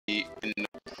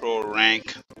pro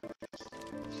rank.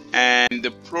 And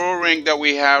the pro rank that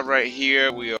we have right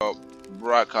here, we are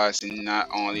broadcasting not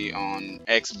only on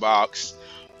Xbox,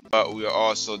 but we are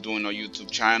also doing a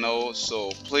YouTube channel. So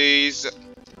please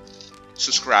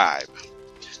subscribe.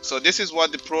 So this is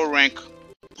what the pro rank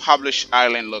published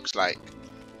island looks like.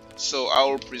 So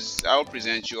I'll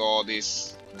present you all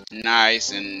these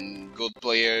nice and good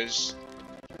players.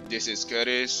 This is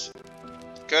Curtis.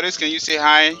 Curtis, can you say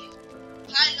hi?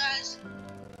 Hi guys.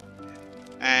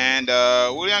 And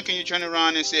William, can you turn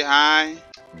around and say hi?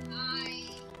 Hi.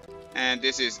 And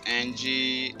this is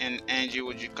Angie. And Angie,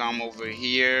 would you come over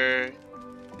here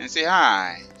and say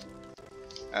hi?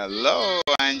 Hello,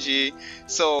 Angie.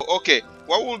 So, okay,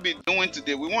 what we'll be doing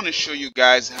today, we want to show you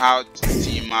guys how to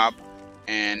team up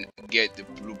and get the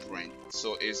blueprint.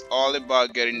 So it's all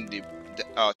about getting the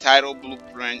Tidal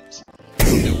blueprint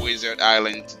from the Wizard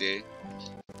Island today.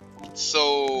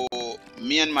 So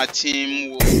me and my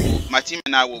team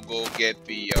and I will go get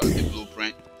the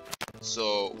blueprint.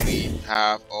 So we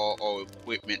have all our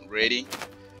equipment ready.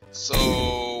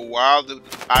 So while the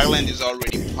island is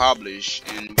already published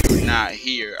and we're not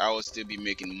here, I will still be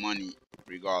making money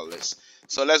regardless.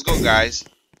 So let's go, guys.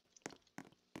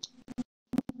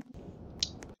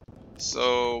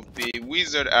 So the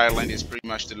Wizard Island is pretty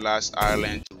much the last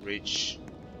island to reach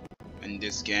in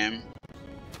this game.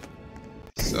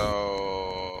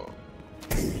 So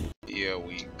here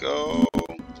we go.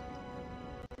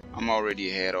 I'm already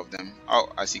ahead of them. Oh,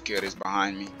 I see Curtis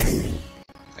behind me.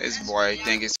 This boy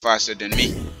think he's faster than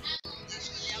me,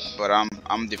 but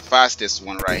I'm the fastest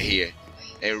one right here.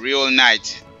 A real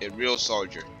knight, a real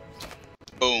soldier.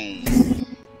 Boom.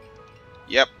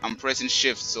 Yep, I'm pressing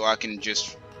shift so I can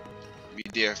just be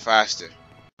there faster.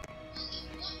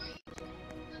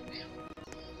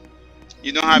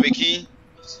 You don't have a key?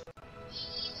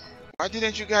 Why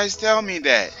didn't you guys tell me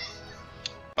that?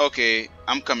 Okay,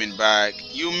 I'm coming back.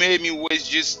 You made me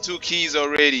waste just 2 keys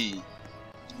already.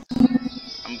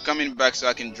 I'm coming back so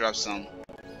I can drop some.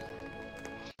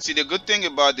 See, the good thing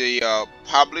about the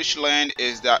published land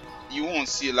is that you won't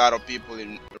see a lot of people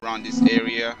around this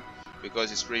area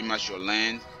because it's pretty much your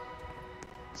land.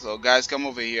 So guys, come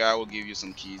over here. I will give you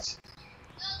some keys.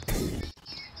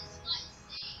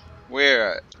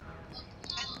 Where?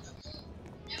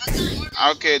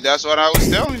 Okay, that's what I was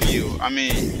telling you. I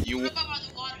mean, you.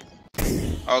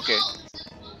 Okay.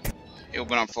 You're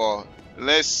gonna fall.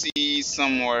 Let's see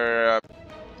somewhere.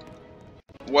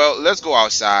 Well, let's go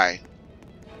outside.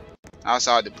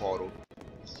 Outside the portal.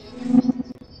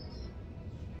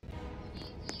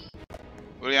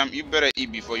 William, you better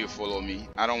eat before you follow me.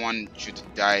 I don't want you to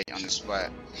die on the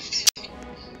spot.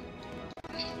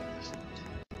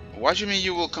 What do you mean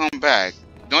you will come back?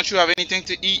 Don't you have anything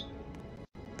to eat?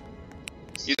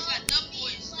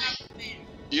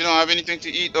 You don't have anything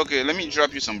to eat? Okay, let me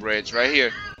drop you some breads right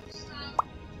here.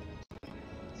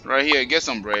 Right here, get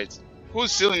some bread.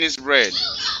 Who's stealing this bread?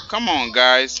 Come on,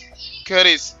 guys.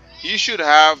 Curtis, you should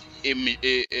have an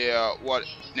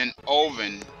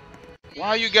oven.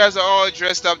 Why you guys are all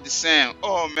dressed up the same?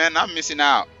 Oh man, I'm missing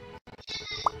out.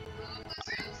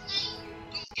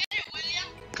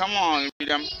 Come on,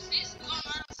 William.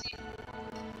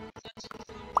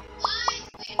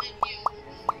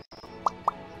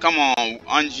 Come on,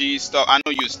 Angie, stop. I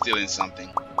know you're stealing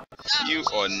something. You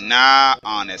are not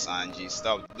honest, Angie.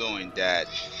 Stop doing that.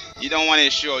 You don't want to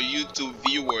show YouTube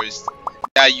viewers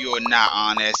that you are not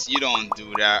honest. You don't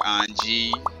do that,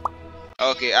 Angie.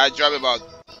 Okay, I drop about.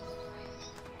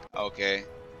 Okay,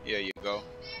 here you go.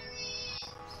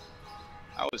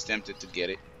 I was tempted to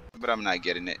get it, but I'm not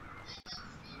getting it.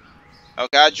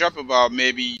 Okay, I dropped about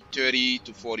maybe 30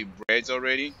 to 40 breads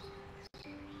already.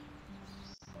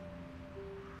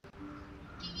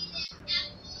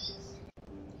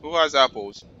 Who has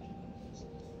apples?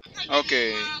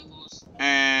 Okay,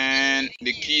 and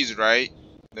the keys, right?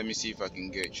 Let me see if I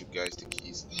can get you guys the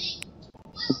keys.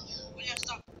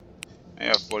 I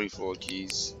have 44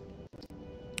 keys.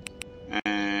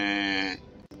 And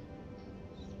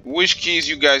which keys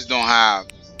you guys don't have?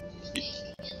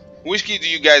 Which key do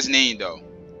you guys need though?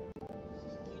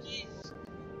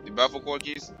 The baffle core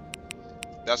keys?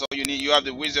 That's all you need. You have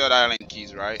the Wizard Island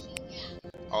keys, right?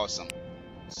 Awesome.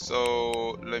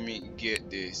 So let me get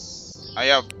this. I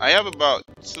have about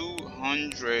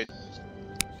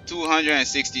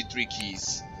 263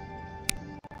 keys.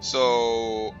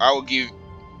 So I will give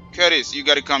Curtis, you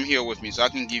gotta come here with me so I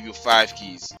can give you 5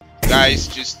 keys. Guys,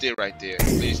 just stay right there.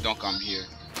 Please don't come here.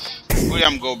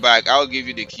 William, go back. I'll give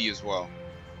you the key as well.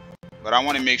 But I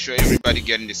want to make sure everybody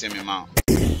getting the same amount.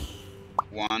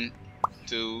 1,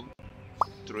 2,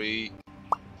 3,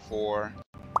 4,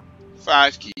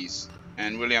 5 keys.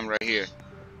 and William right here.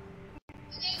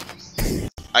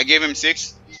 I gave him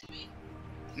 6.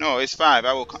 No, it's 5.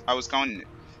 I was counting it.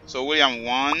 So William,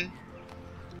 1,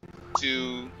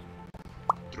 2,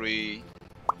 3,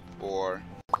 4,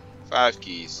 5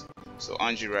 keys. So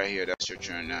Angie right here, that's your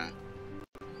turn now.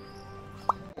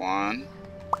 1,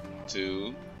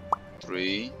 2,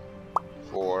 3,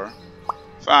 4,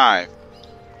 5.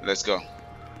 Let's go.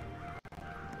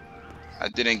 I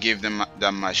didn't give them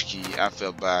that much key. I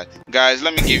feel bad. Guys,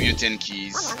 let me give you 10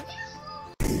 keys.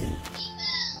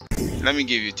 Let me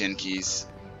give you 10 keys.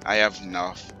 I have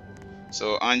enough.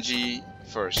 So Angie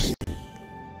first.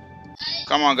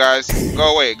 Come on, guys.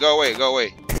 Go away. Go away. Go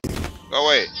away. Go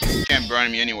away. You can't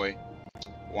burn me anyway.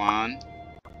 1,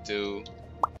 2,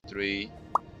 3,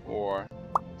 4,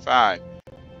 5.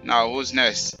 Now who's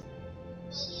next?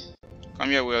 Come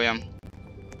here, William.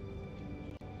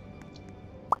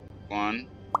 1,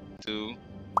 2,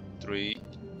 3,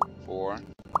 4,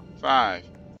 5.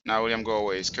 Now William, go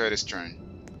away. It's Curtis' turn.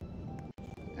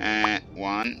 And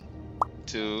 1,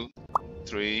 2,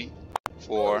 3,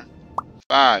 4,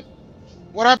 5.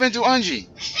 What happened to Angie?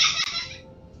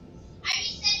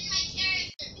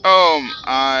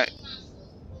 I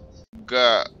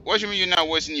God. What do you mean you're not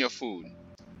wasting your food?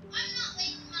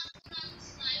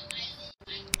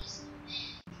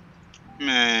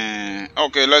 Man.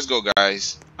 Okay, let's go,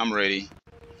 guys. I'm ready.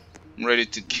 I'm ready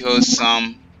to kill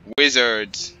some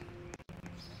wizards.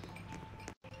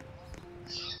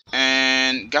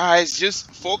 And guys,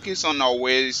 just focus on our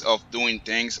ways of doing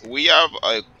things. We have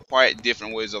a quite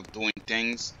different ways of doing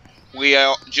things. We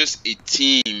are just a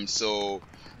team, so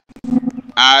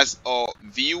as our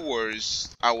viewers,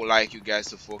 I would like you guys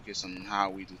to focus on how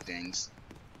we do things.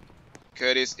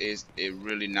 Curtis is a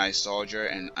really nice soldier,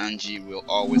 and Angie will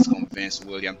always convince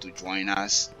William to join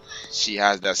us. She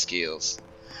has the skills.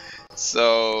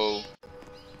 So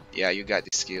yeah, you got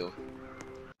the skill.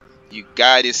 You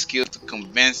got the skill to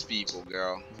convince people,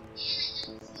 girl.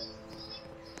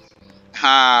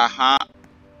 Ha ha.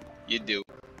 You do.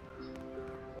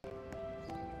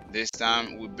 This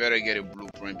time we better get a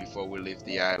blueprint before we leave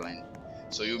the island.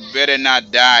 So you better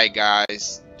not die,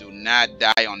 guys. Do not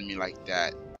die on me like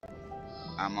that.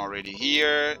 I'm already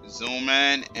here. Zoom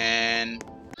in and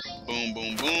boom,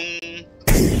 boom, boom.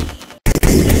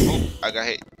 Oh, I got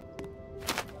hit.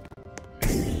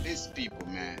 These people,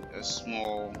 man, they're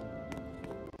small,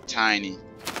 tiny.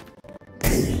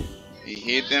 He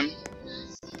hit them.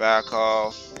 Back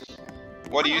off.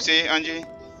 What do you say, Angie?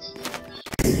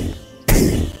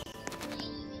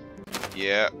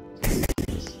 Yeah.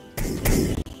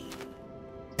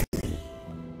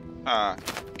 Ah,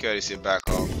 Curtis said back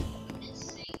off.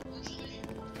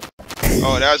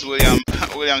 Oh, that's William.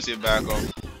 William said back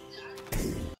off.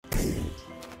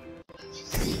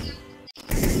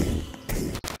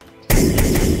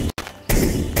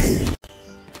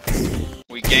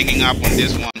 We ganging up on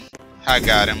this one. I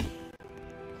got him.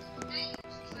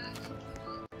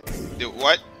 The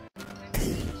what?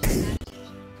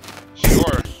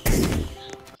 Sure.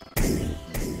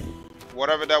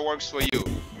 Whatever that works for you.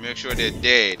 Make sure they're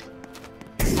dead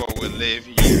before we leave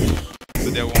here, so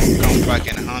they won't come back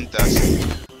and hunt us.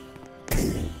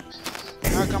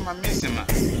 How come I miss him, man?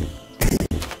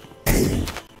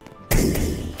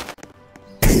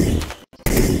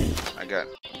 I got.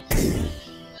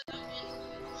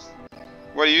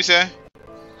 What do you say?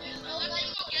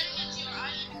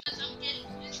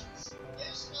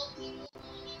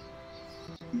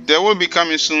 They will be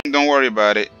coming soon. Don't worry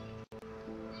about it.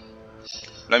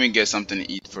 Let me get something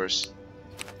to eat first.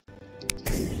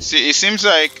 See, it seems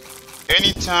like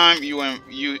anytime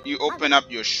you open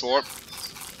up your shop,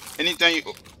 anytime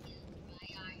you.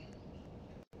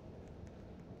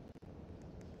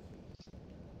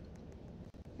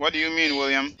 What do you mean,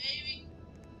 William?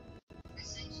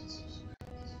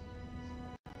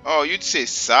 Oh, you'd say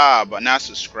sub, but not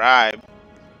subscribe.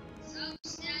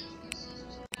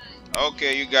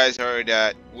 Okay, you guys heard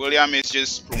that. William is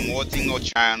just promoting our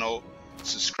channel.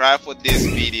 Subscribe for this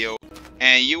video,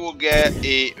 and you will get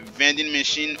a vending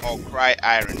machine or cry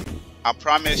iron. I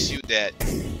promise you that.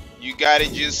 You gotta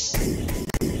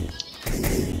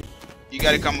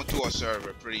come to our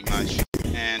server pretty much,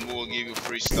 and we will give you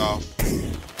free stuff.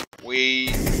 We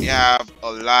have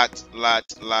a lot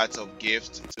of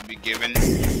gifts to be given.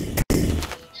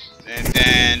 And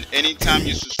then anytime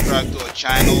you subscribe to our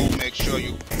channel, make sure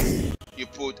you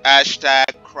put hashtag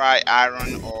cry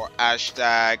iron or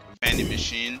hashtag vending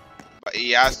machine, but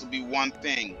it has to be one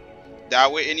thing.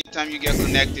 That way, anytime you get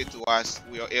connected to us,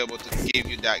 we are able to give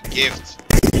you that gift.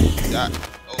 That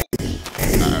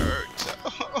that hurts.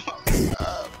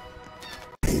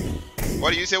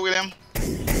 What do you say, William?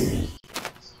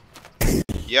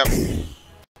 Yep.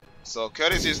 So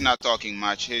Curtis is not talking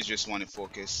much. He just want to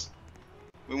focus.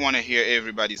 We want to hear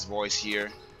everybody's voice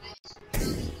here.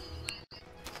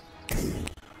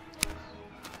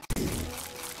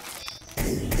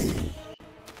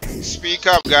 Speak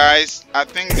up, guys. I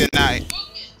think they're not.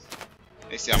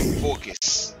 They say I'm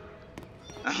focused.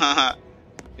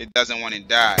 It doesn't want to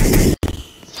die.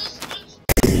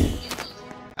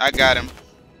 I got him.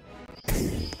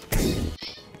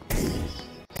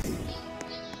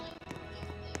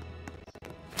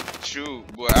 True,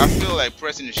 but I feel like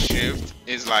pressing the shift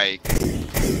is like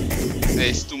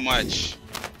it's too much.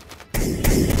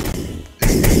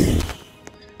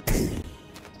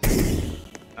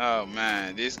 Oh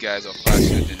man, these guys are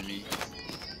faster than me.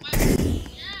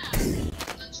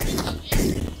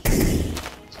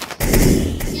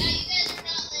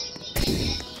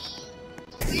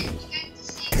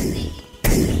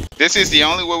 This is the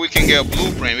only way we can get a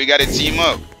blueprint. We gotta team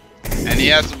up. And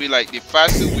it has to be like the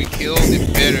faster we kill, the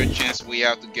better chance we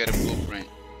have to get a blueprint.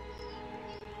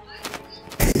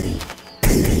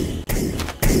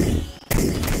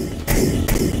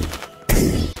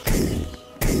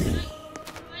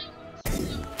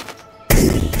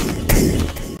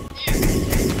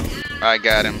 I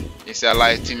got him. He said I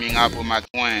like teaming up with my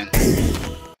twin.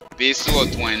 These two are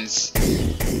twins.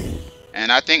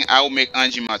 And I think I will make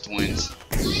Angie my twins.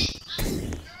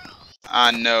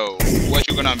 I know. What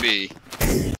you gonna be?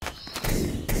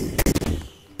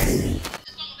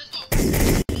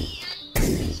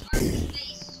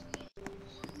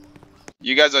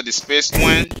 You guys are the space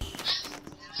twin?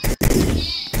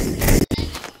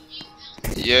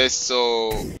 Yes,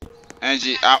 so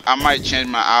Angie, I might change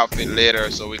my outfit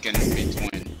later so we can be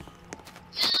twin.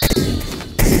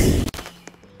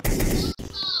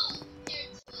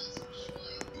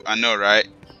 I know, right?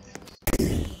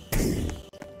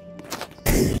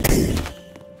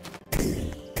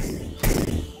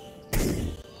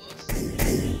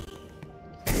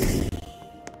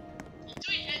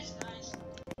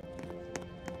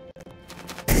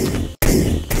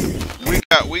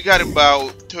 We got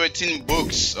about 13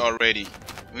 books already.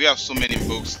 We have so many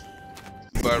books,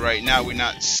 but right now we're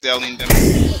not selling them.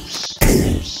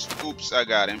 Oops, I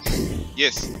got him.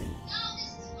 Yes.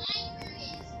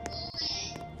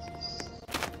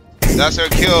 That's our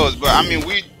kills, but I mean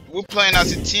we're playing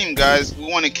as a team, guys. We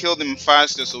want to kill them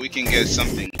faster so we can get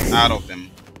something out of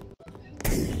them.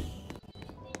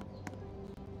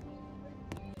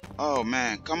 Oh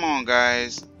man, come on,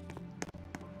 guys.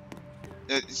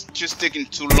 It's just taking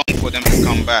too long for them to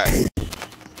come back.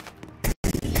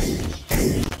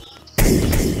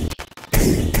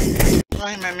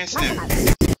 Why am I missing him?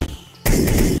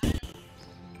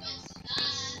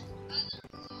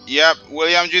 Yep,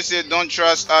 William just said don't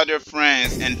trust other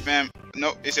friends and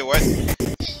no, he said what?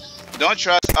 Don't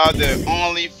trust other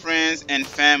only friends and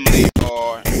family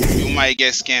or you might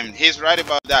get scammed. He's right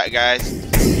about that, guys.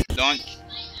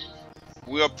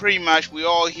 We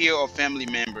all here are family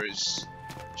members.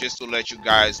 Just to let you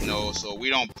guys know, so we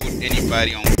don't put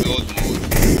anybody on build mode.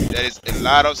 There is a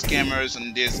lot of scammers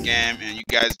in this game and you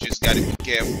guys just gotta be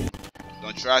careful.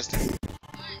 Don't trust them.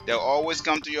 They'll always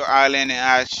come to your island and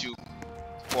ask you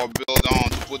for build on,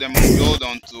 to put them on build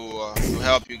on to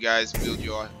help you guys build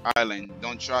your island.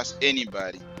 Don't trust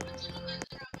anybody.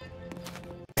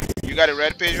 You got a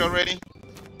red page already?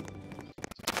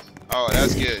 Oh,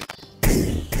 that's good.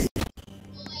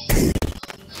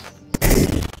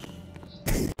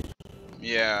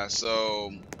 Yeah,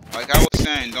 so like I was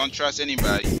saying, don't trust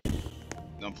anybody.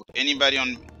 Don't put anybody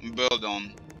on build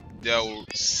on. They'll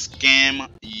scam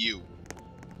you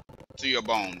to your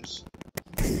bones.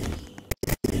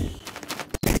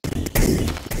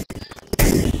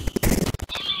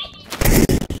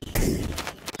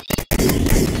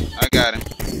 I got him.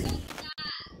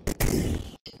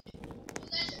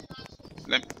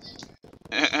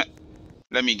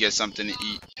 Let me get something to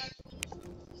eat.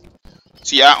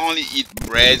 See, I only eat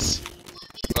breads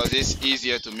because it's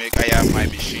easier to make. I have my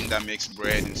machine that makes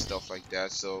bread and stuff like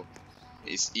that, so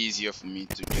it's easier for me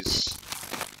to just.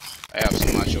 I have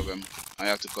so much of them. I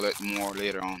have to collect more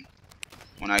later on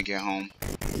when I get home.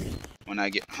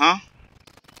 Huh?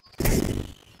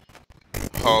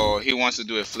 Oh, he wants to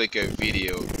do a Flickr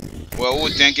video. Well,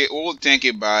 we'll think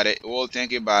about it. We'll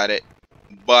think about it,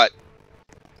 but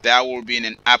that will be in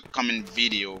an upcoming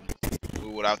video. We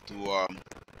would have to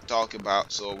talk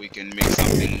about so we can make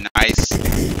something nice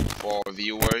for our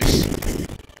viewers.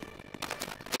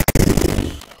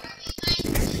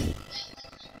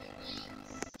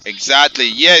 Exactly.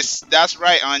 Yes, that's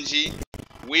right, Angie.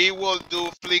 We will do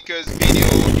Flickr's video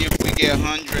if we get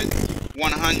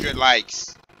 100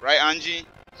 likes. Right, Angie?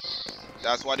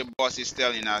 That's what the boss is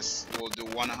telling us. We'll do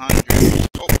 100.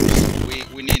 Oh,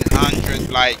 we need 100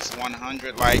 likes,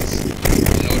 100 likes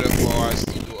in order for us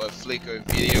to do a Flickr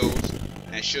videos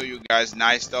and show you guys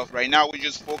nice stuff. Right now, we're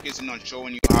just focusing on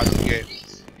showing you how to get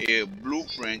a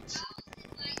blueprint.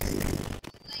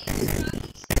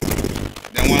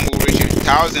 Then when we reach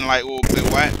 1,000 likes, we'll play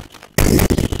what?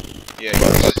 Yeah.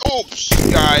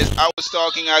 Oops, guys, I was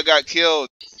talking, I got killed.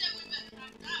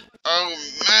 Oh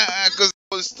man, because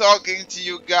I was talking to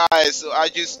you guys, so I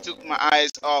just took my eyes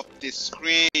off the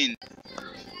screen.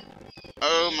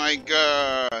 Oh my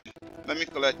god. Let me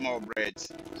collect more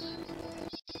breads.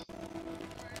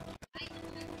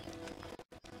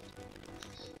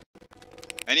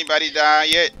 Anybody die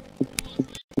yet?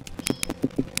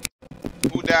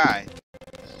 Who died?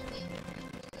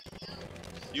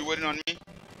 You waiting on me?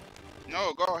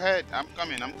 No, go ahead. I'm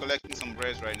coming. I'm collecting some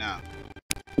breads right now.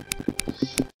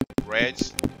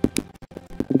 Breads?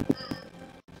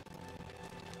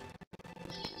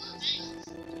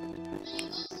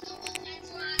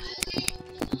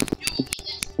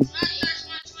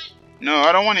 No,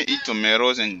 I don't want to eat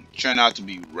tomatoes and turn out to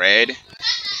be red.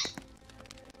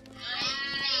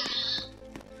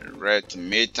 Red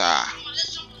tomato.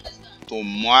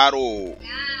 Tomato.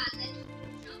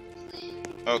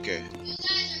 Okay.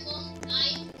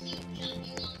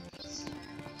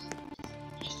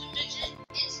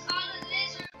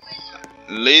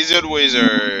 Lizard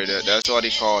wizard. That's what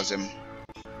he calls him.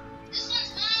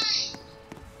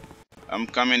 I'm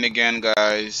coming again,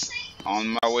 guys. On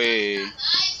my way.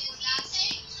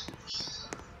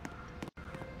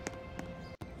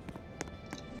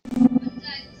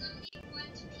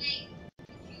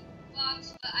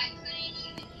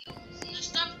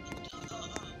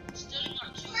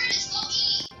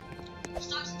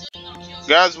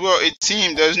 Guys, we're a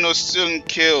team. There's no stealing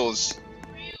kills.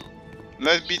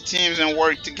 Let's be teams and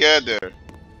work together.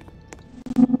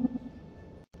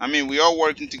 I mean, we are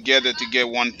working together to get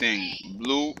one thing.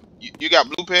 Blue, you got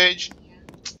blue page?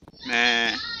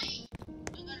 Man,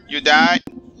 you died?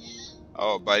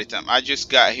 Oh, by the time I just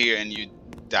got here and you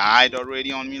died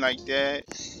already on me like that?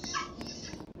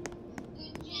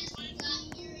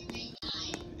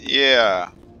 Yeah.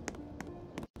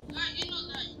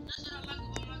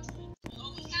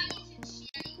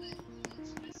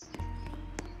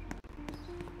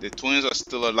 The twins are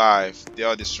still alive. They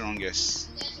are the strongest.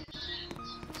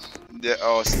 They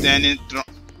are standing strong.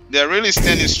 They're really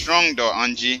standing strong though,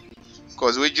 Angie.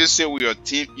 Cause we just say we are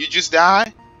team. You just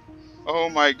died? Oh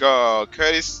my god,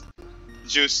 Curtis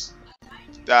just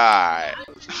died.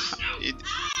 It,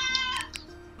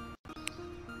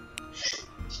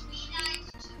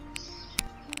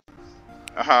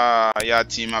 yeah,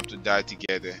 team up to die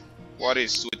together. What a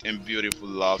sweet and beautiful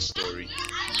love story.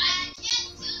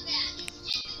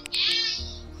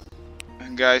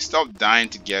 Guys, stop dying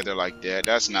together like that.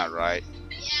 That's not right.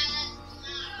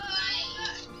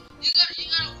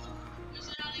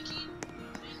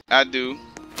 I do.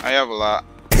 I have a lot.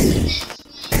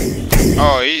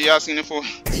 Oh, he asking it for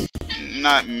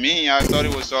not me. I thought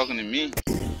he was talking to me.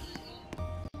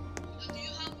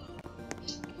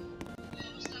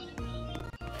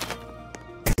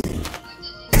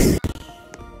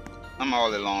 I'm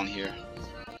all alone here.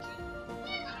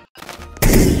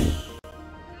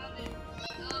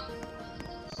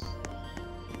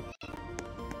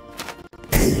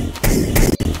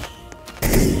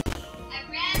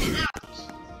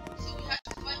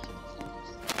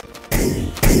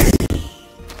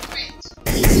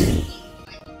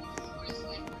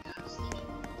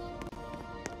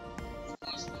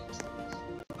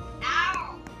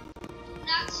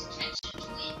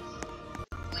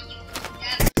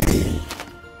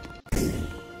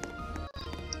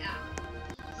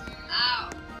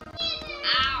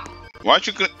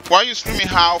 Why are you screaming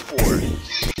how for?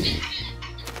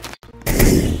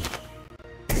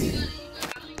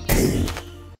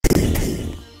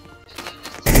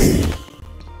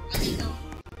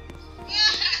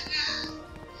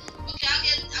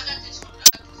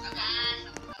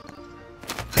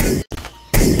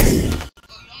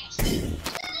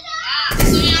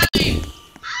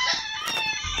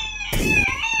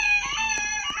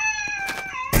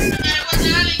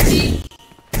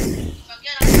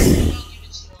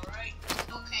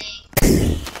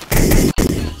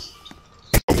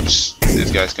 This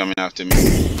guy's coming after me.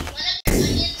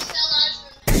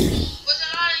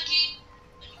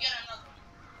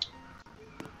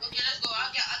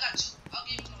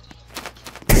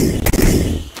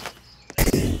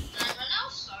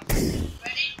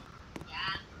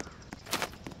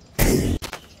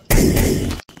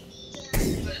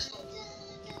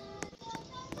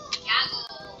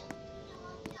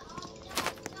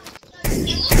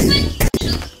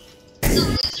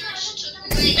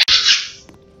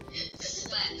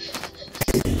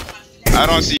 I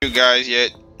don't see you guys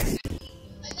yet.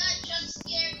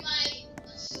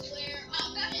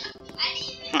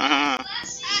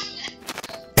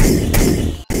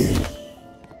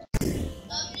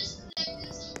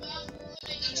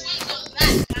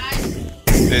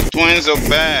 The twins are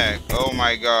back. Oh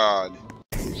my god.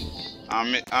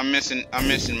 I'm missing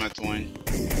my twin.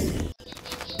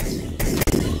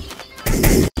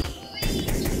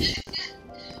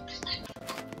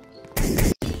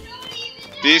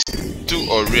 These two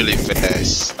are really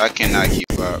fast. I cannot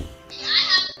keep up.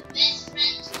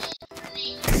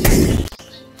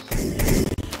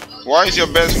 Why is your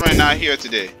best friend not here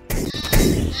today?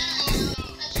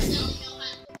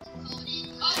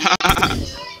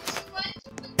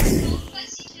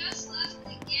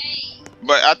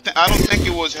 But I don't think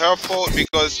it was her fault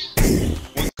because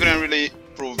we couldn't really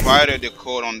provide her the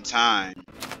code on time.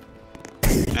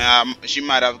 And she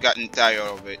might have gotten tired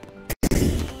of it.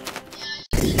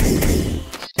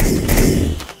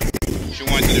 She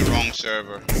went to the wrong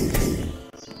server.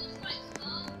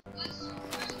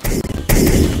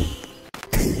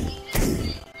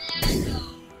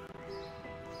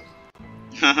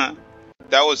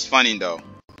 That was funny though.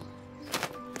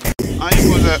 And he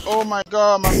was like, oh my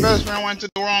god, my best friend went to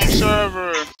the wrong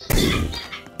server.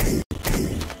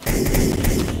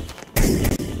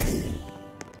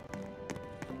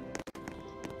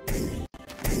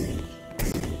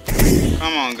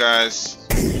 Come on guys.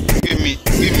 Give me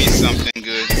something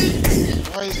good.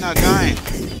 Why is not dying?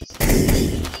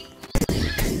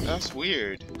 That's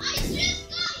weird.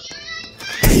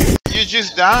 You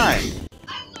just died.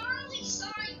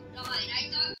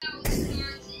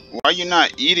 Why are you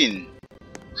not eating?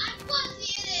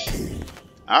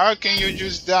 How can you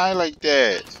just die like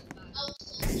that?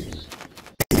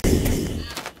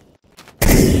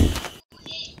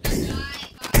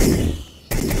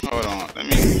 Hold on,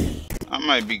 I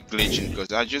might be glitching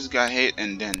because I just got hit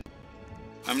and then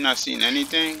I'm not seeing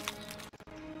anything.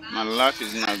 My life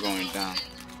is not going down.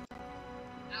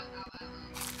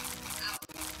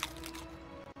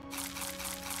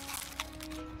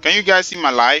 Can you guys see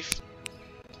my life?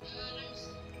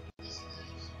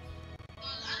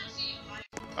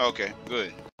 Okay,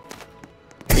 good.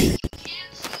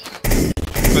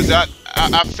 Because I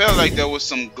felt like there was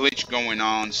some glitch going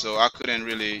on, so I couldn't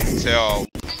really tell.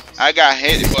 I got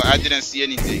hit, but I didn't see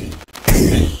anything.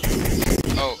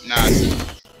 Oh, now I see.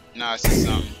 Now I see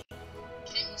something.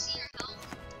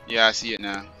 Yeah, I see it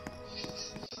now.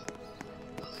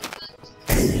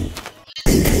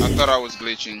 I thought I was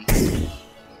glitching.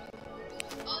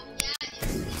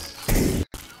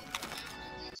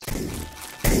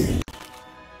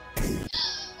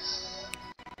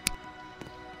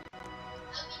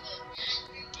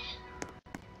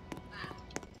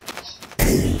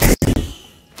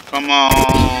 Come on.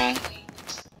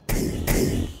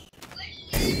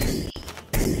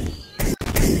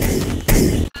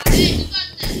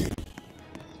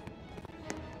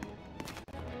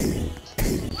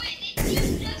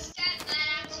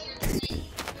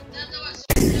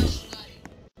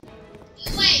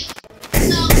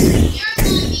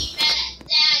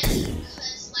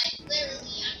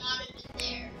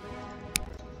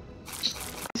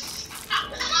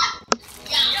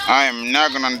 I am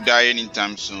not gonna die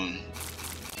anytime soon.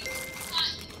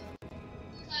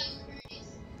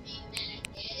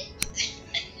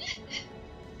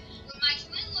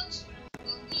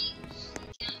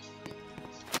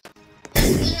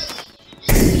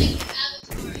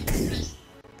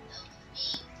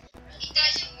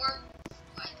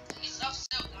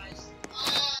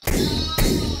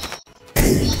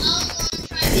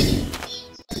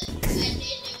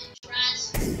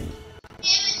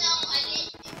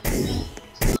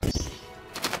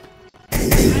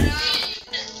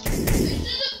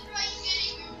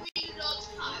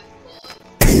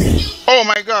 Oh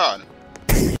my god!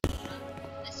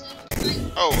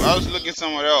 Oh, I was looking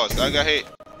somewhere else. I got hit.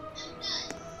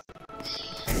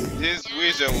 This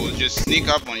wizard will just sneak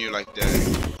up on you like that.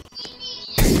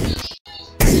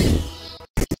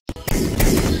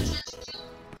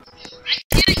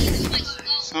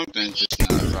 Something's just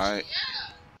not right.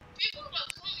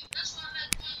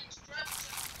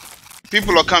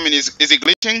 People are coming. Is it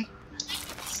glitching?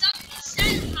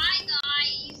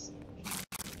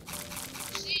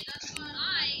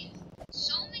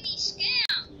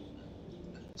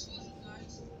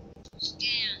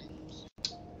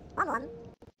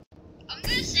 I'm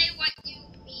gonna say what you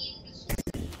mean.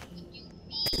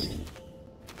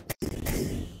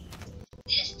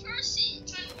 This person.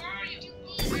 Where are you?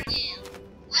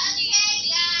 Okay,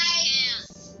 guys.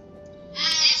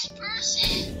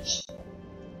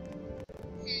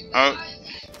 Oh,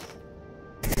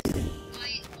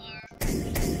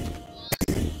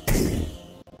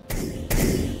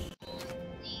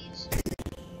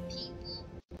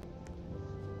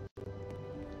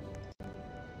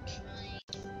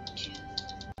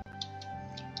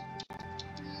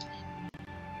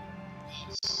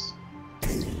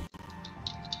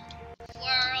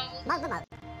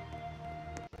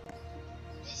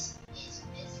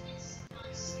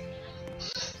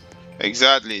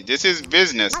 exactly. This is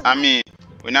business. I mean,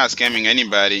 we're not scamming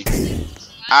anybody.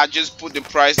 I just put the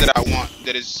price that I want.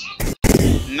 That is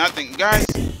nothing, guys.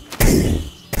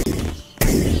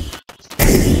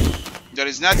 There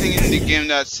is nothing in the game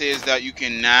that says that you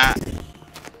cannot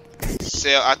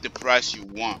sell at the price you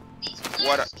want.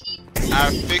 What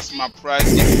I fix my price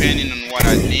depending on what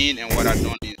I need and what I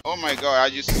don't need. Oh my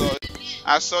god,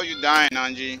 I saw you dying,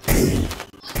 Angie.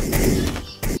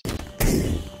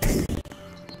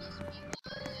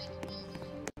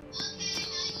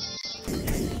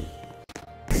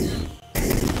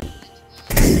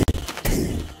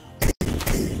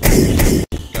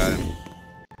 Got him.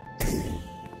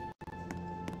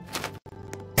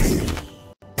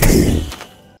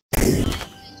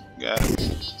 Got him.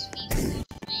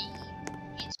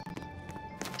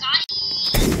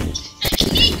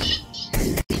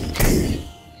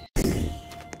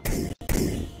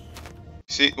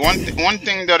 See, one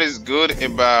thing that is good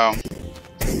about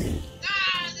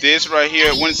this right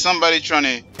here, when somebody trying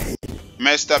to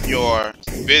mess up your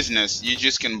business, you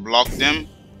just can block them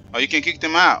or you can kick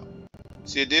them out.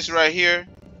 See this right here,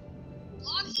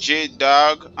 J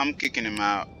Dog, I'm kicking him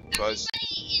out because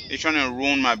they're trying to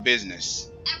ruin my business.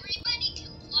 Everybody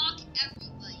can block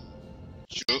everybody.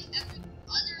 True.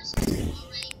 Others can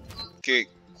already block. Kick.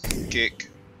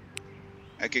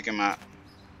 I kick him out.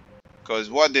 Because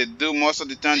what they do most of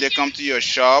the time, they come to your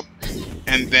shop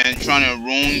and then trying to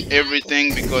ruin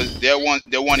everything because they want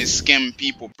to scam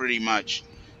people pretty much.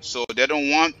 So they don't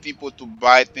want people to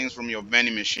buy things from your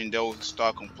vending machine. They'll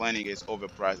start complaining it's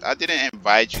overpriced. I didn't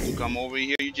invite you to come over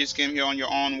here. You just came here on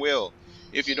your own will.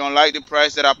 If you don't like the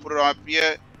price that I put up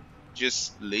here,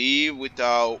 just leave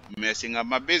without messing up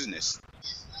my business.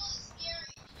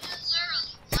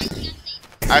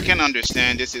 I can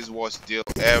understand this is worst deal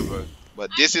ever, but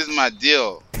this is my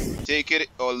deal. Take it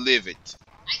or leave it.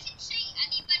 I can say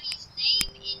anybody's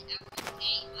name in every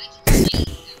game. I can say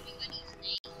everybody's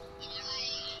name in every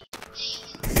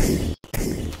game.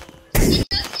 It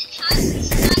doesn't have to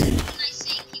say when I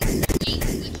say people's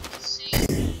names, but you can say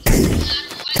no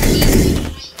matter what game you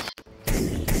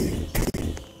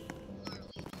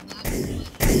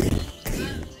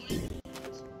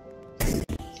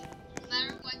no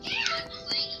matter what game I'm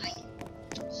playing, I can.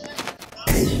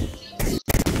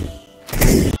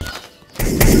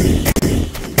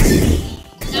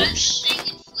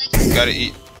 Gotta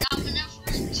eat. Now, whenever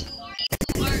two people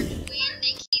are to win,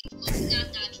 they keep looking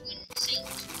at that twin and saying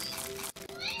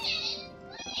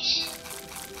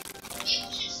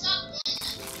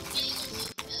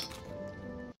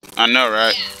I know,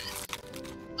 right? yeah.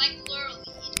 Like literally,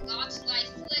 in God's Life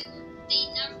Flicker, they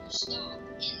never stop.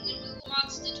 And when we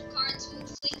watch the cartoon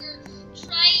Flicker,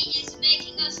 Trey is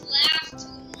making us laugh too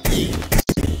much.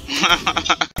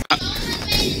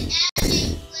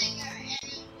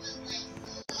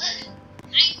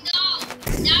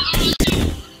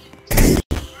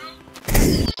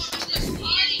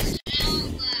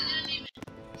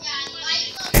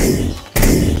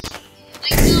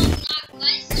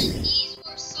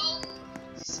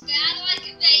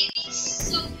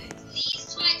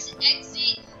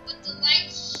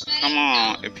 Come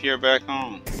on, appear back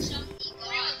on.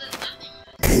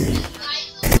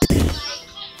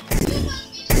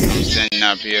 I'm standing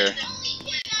up here.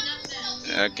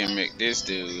 I can make this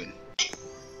dude.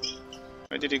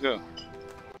 Where did he go?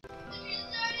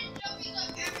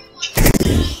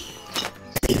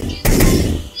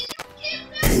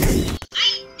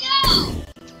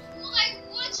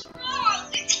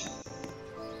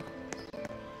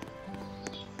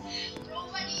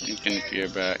 You can appear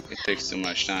back. It takes too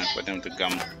much time for them to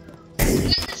come. When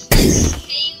the fish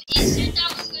came, it said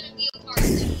that was going to be a part 2.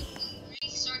 We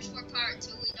research for part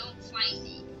 2, we don't find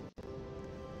it.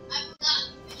 I forgot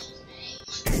the fish's name.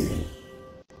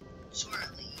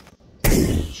 Charlie.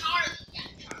 Charlie, yeah,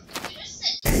 Charlie. You just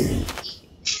said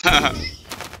Charlie.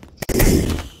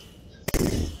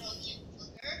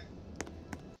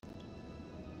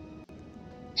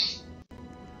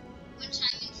 One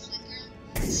time in Flickr,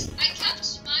 I kept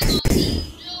spying on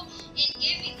Angel and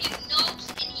giving him notes,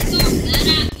 and he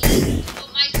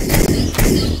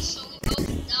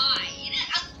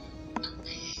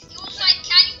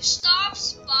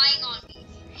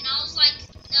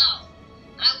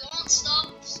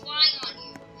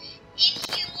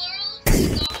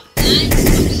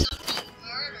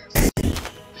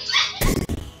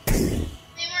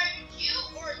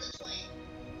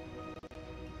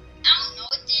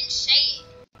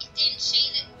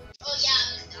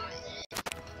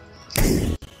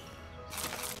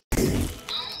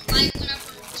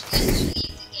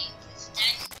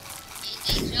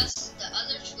just the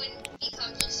other twin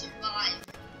becomes a survivor.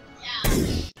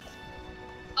 Yeah.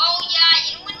 Oh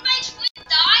yeah, and when my twin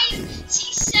died,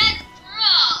 she said,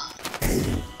 "Bruh."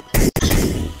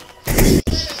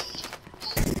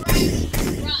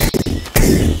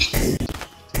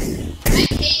 I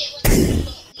hate it when people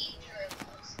don't leave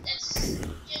journals. That's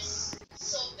just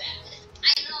so bad.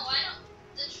 I know, I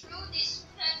don't. The truth is,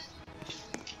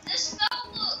 this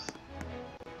notebook.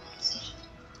 Let's see.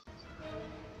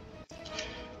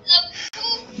 The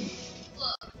poop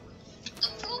book.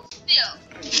 The poop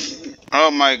bill.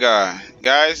 Oh my God,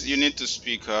 guys, you need to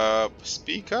speak up.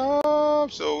 Speak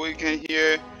up so we can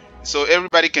hear. So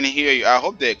everybody can hear you. I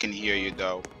hope they can hear you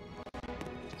though,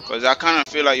 cause I kind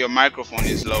of feel like your microphone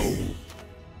is low.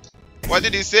 What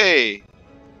did he say?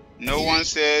 No one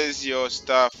says your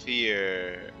stuff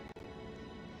here.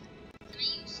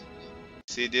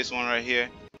 See this one right here?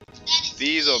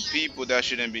 These are people that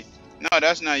shouldn't be. No,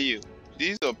 that's not you.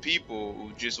 These are people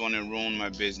who just want to ruin my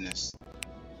business.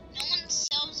 No one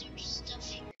sells your stuff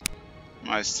here.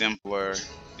 My simpler.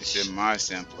 It said my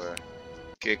simpler.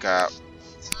 Kick out.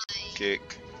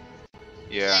 Kick.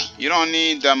 Yeah. You don't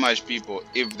need that much people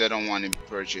if they don't want to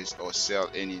purchase or sell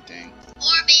anything.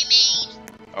 Or be mean.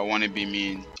 I want to be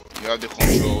mean. You have the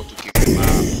control to kick them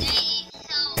out. Say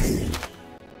help.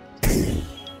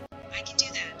 I can do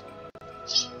that.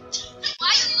 Why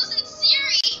are you using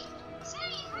Siri? Say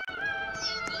hi.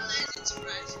 He's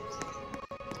literally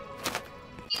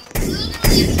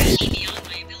Way beyond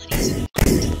my abilities.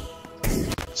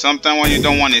 Sometimes when you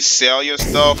don't want to sell your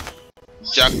stuff,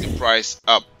 jack the price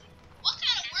up. What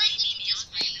kind of word did you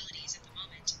just Beyond my abilities at the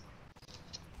moment.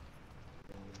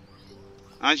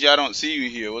 Angie, I don't see you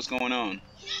here. What's going on?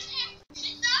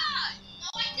 She died. No,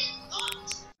 I did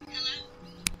not. Hello?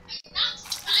 I'm not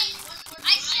trying one more time.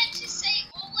 I said to say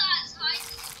Ola is hi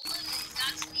because Ola is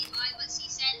actually hi, but she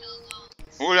said hello.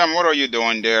 William, what are you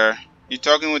doing there? You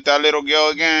talking with that little girl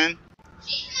again?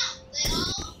 She's not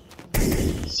little.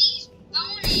 She's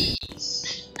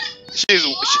bonus.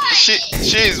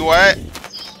 She's what?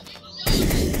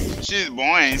 She's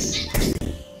boys.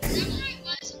 Whenever I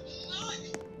want to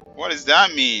play, What does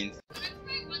that mean? whenever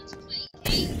I want to play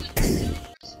game with the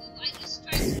servers, I just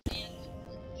try to ban them.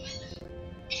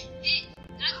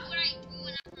 That's what I do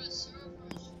whenever a server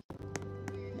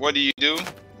What do you do? is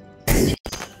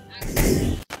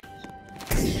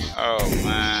Oh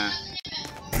man.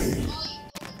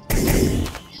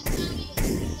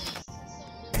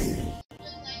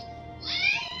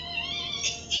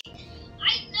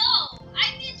 I know.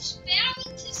 I've been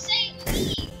spamming to say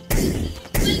leave.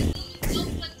 When you know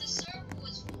what the server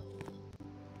was for.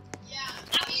 Yeah.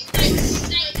 I mean, like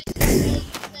say leave.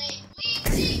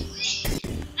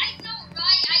 I know,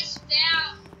 right? I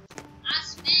spam.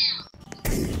 What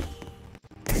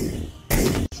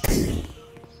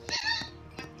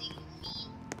do you mean?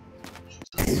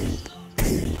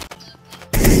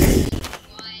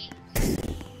 Why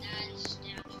that is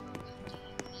down? What do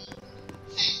you mean?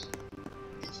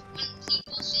 When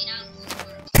people say down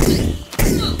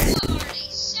what are they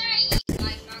saying?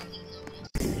 I found it loaded.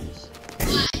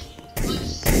 Why? What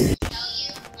to tell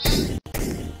you?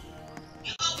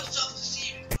 You always talk to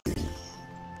Siri.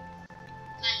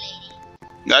 My lady.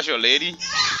 That's your lady?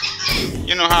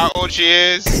 You know how old she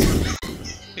is?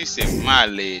 He said, my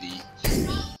lady.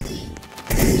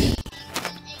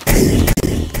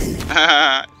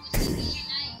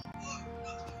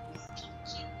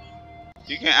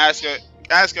 You can ask her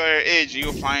her age,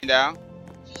 you'll find out.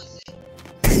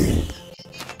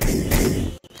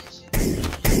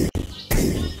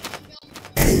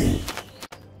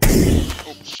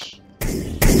 Oops.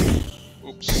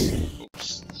 Oops. Oops.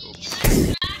 Oops.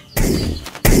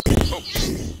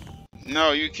 Oops.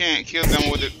 No, you can't kill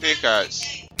them with the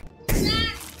pickaxe.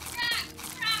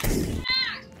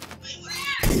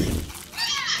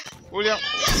 William,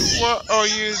 what are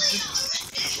you?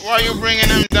 Why are you bringing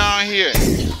them down here?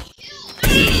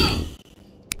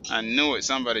 I knew it.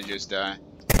 Somebody just died.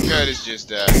 Curtis just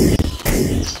died.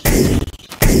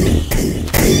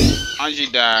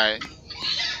 Angie died.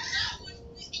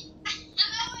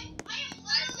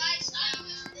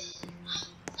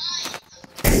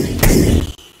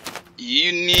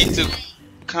 You need to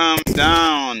calm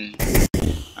down.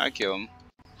 I kill him.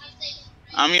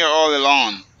 I'm here all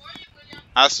alone.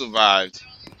 I survived.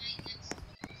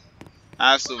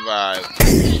 I survived.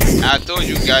 I told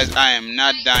you guys I am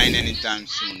not dying anytime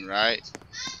soon, right?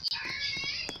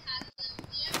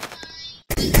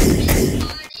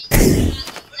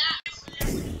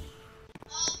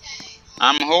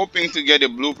 I'm hoping to get a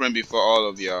blueprint before all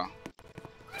of y'all.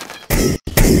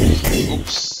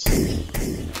 Oops.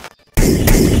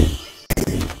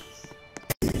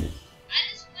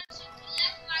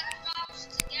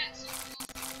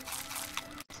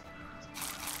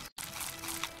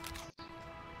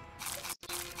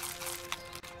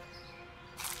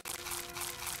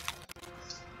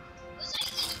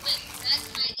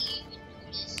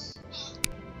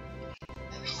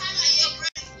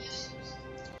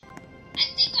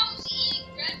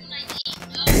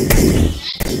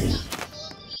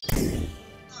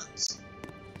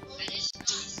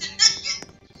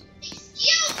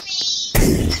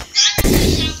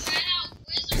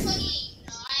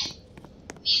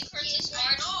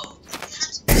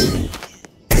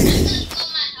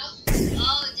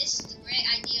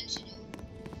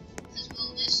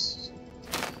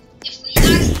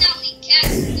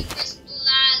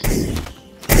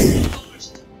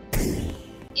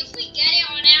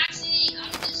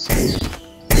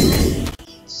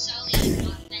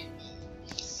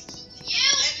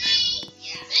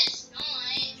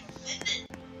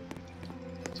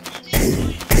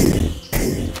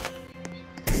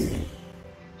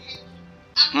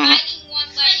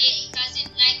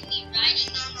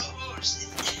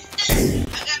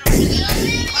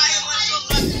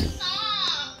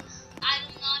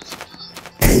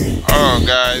 Oh,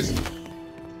 guys,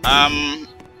 I'm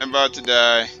about to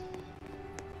die,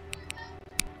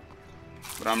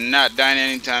 but I'm not dying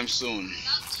anytime soon.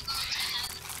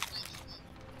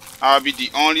 I'll be the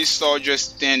only soldier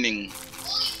standing.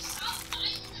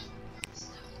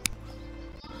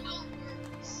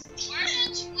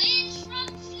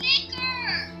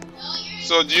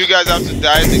 So do you guys have to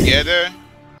die together?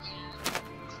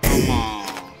 Come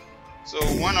on. So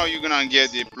when are you gonna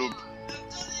get the blue?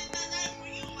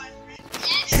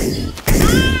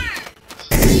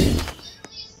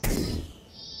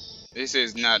 This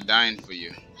is not dying for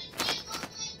you.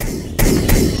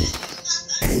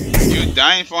 You're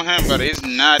dying for him, but he's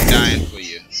not dying for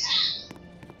you.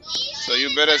 So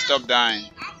you better stop dying.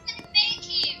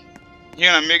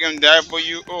 You're gonna make him die for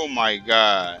you? Oh my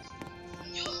God.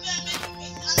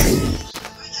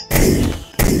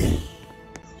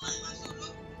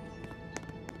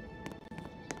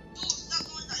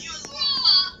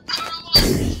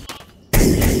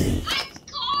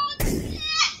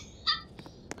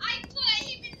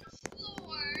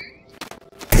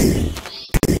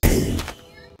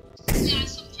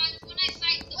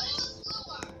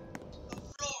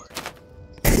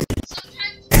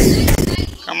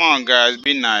 Come on, guys,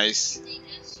 be nice.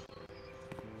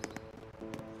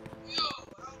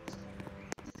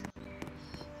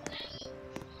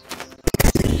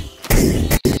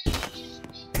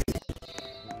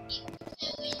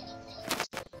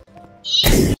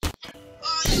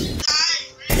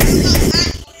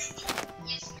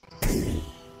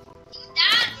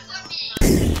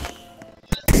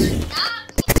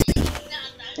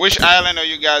 Which island are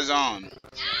you guys on?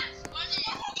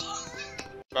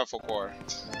 Core.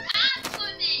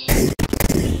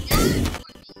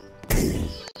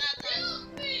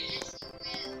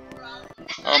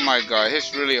 Oh my God,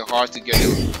 it's really hard to get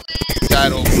the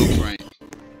Tidal blueprint.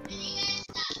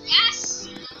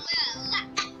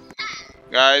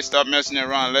 Guys, stop messing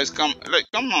around. Let's come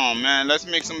on, man. Let's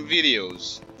make some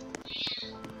videos.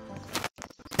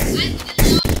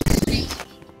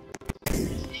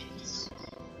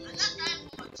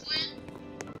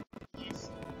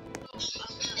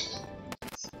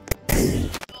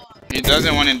 He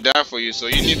doesn't want to die for you, so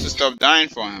you need to stop dying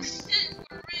for him.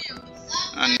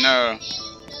 I know.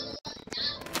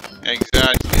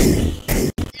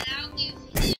 Exactly.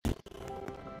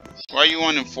 Why you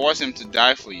want to force him to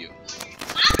die for you?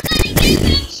 I'm gonna give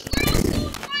him squirrel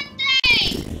food one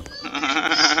day!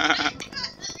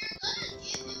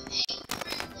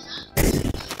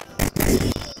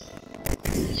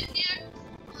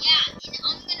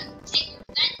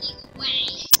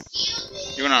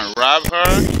 You gonna rob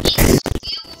her?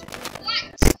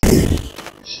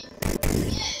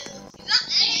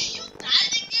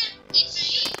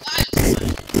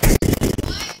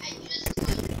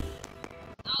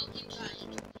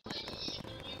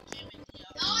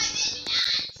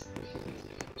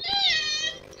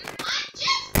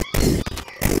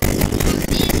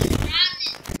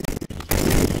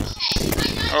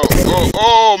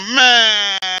 Oh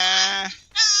man!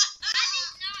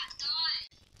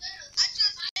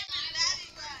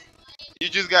 You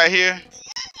just got here?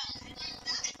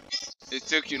 It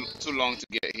took you too long to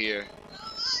get here.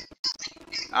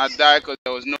 I died because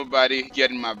there was nobody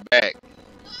getting my back.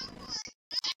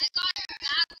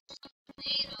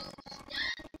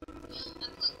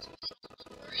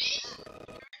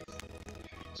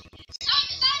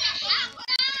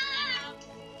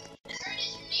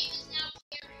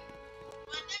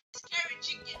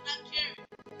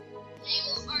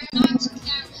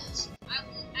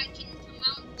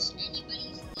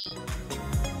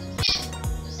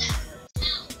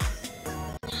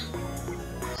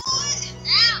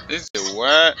 This is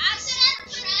what?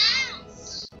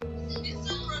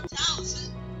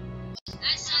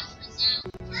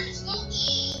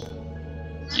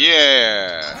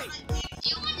 Yeah.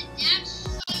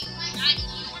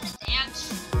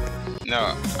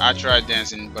 No, I tried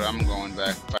dancing, but I'm going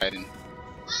back fighting.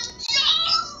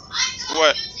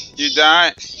 What? You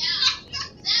died?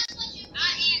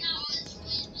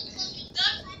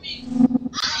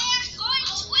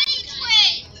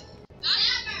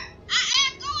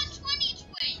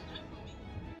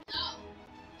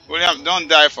 William, don't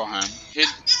die for him. He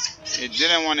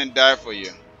didn't want to die for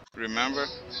you. Remember?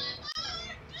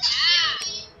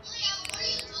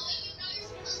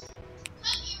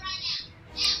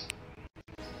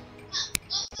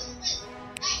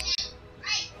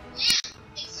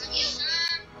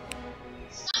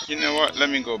 You know what? Let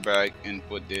me go back and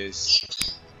put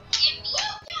this.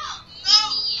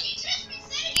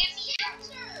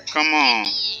 Come on.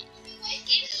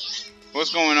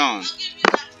 What's going on?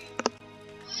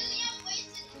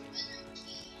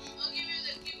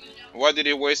 What did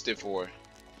he waste it for? Give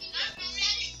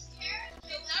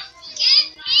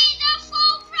me the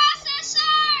full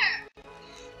processor!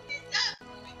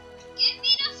 Give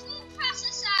me the full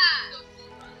processor!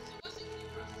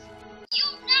 You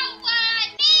know what I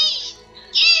mean!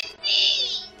 Give me!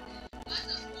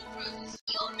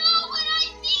 You know what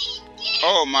I mean! Give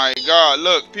Oh my God!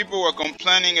 Look, people were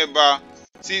complaining about.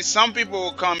 See, some people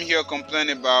will come here complain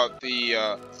about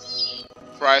the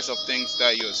price of things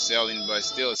that you're selling, but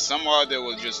still, somehow they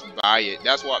will just buy it.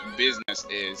 That's what business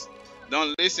is.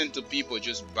 Don't listen to people.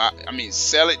 Just buy. I mean,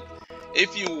 sell it.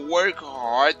 If you work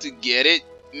hard to get it,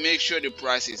 make sure the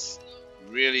price is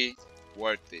really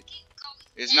worth it.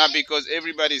 It's not because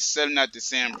everybody's selling at the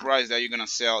same price that you're gonna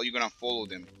sell. You're gonna follow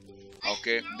them.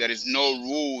 Okay? There is no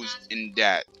rules in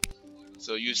that.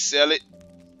 So you sell it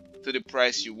to the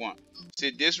price you want.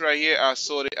 See, this right here, I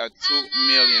sold it at 2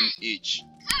 million each.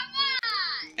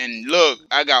 And look,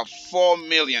 I got 4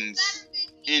 millions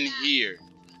in here.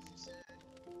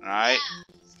 Alright?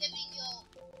 It's giving you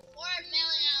 4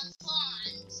 million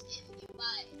coins if you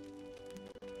buy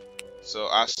it. So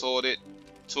I sold it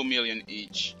 2 million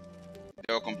each.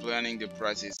 They were complaining the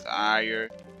price is higher.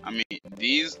 I mean,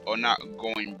 these are not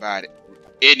going bad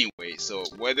anyway. So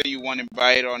whether you want to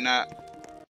buy it or not,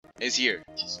 it's here.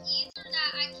 It's either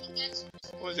that I can get some.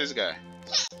 Who's this guy?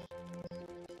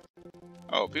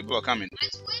 Oh, people are coming. My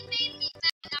twin made me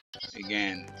mad because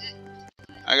Again.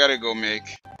 I gotta go make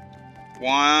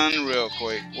one real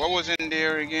quick. What was in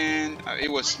there again? It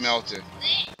was smelter.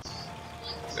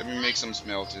 Let me make some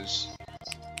smelters.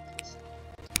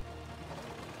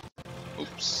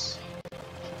 Oops.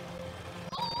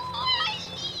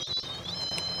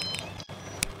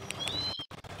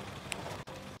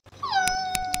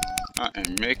 I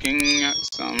am making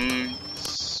some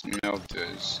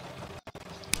smelters.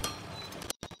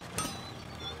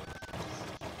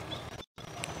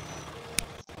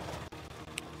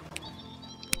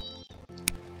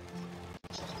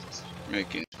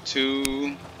 Making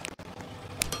 2.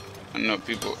 I know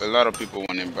a lot of people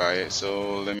want to buy it,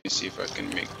 so let me see if I can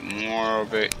make more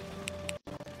of it.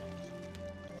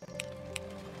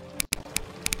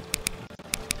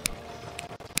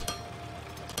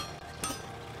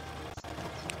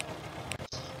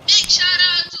 Big shout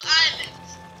out to Ivan.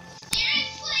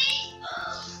 seriously?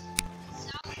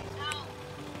 Shout out.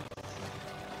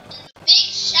 Big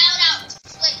shout out to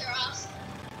Flicker Austin.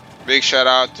 Big shout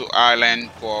out to Ireland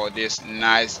for this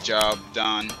nice job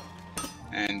done,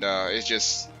 and it's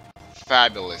just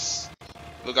fabulous.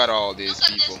 Look at all these Look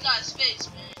at people. this guy's face,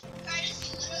 man.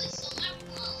 Curtis, you literally stole my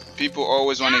phone. People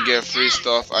always want to get free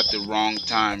stuff at the wrong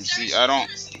time. See, I don't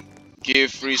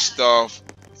give free stuff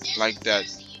like that,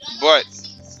 but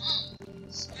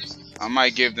I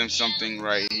might give them something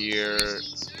right here.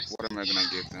 What am I gonna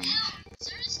give them?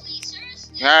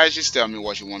 Guys, just tell me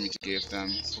what you want me to give them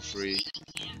for free.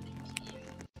 Okay,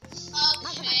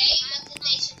 but then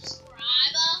they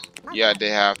subscribe. Yeah, they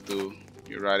have to.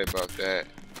 You're right about that.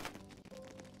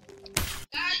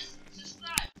 Guys,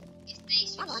 subscribe. If they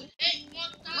subscribe. Hey,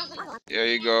 1,000. There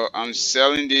you go. I'm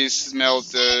selling these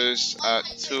smelters at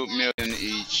 2 million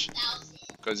each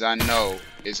because I know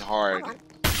it's hard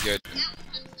to get them.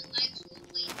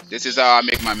 This is how I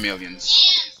make my millions.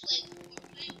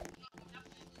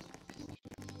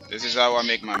 This is how I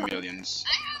make my millions.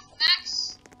 I have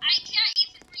max. I can't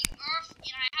even rebirth,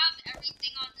 and I have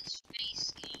everything on the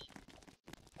space game.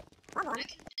 I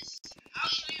can just I'll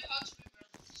show you how to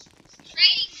reverse.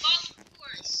 trading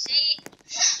buffers. Say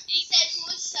it. He said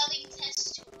who is selling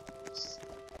test tubes.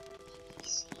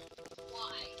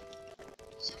 Why?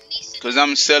 Somebody said. Because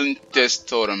I'm selling test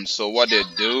totems. So what they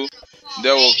do,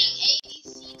 they will.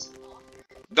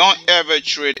 Don't ever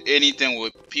trade anything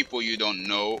with people you don't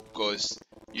know, because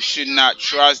you should not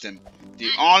trust them. The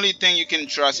only thing you can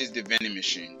trust is the vending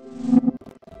machine.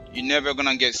 You're never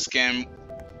gonna get scammed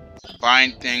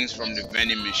buying things from the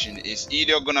vending machine. It's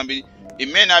either gonna be,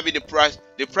 it may not be the price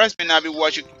may not be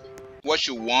what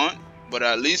you want, but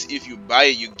at least if you buy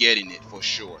it, you're getting it for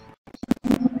sure.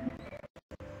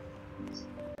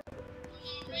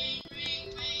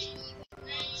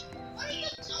 What are you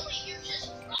doing? You're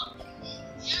just dropping it.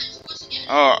 Yeah, it's supposed to get.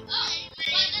 Oh,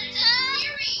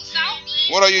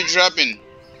 What what are you dropping?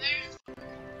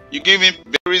 You giving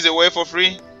berries away for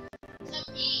free?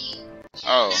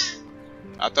 Oh,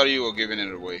 I thought you were giving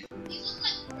it away.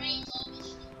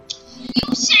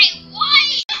 You say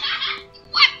what?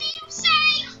 What did you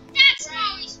say? That's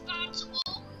not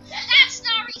responsible. That's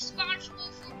not responsible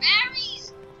for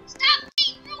berries. Stop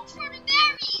being rude for the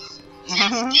berries.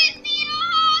 Just give me the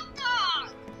hot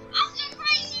dog. I'm so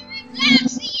crazy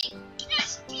relaxing.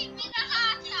 Just give me the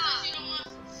hot dog.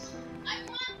 I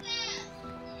want that.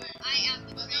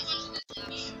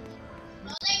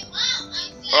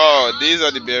 Oh, these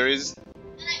are the berries. And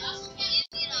I also can't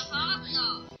eat a hot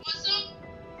dog. Want some?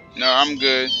 No, I'm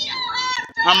good. Eat a hot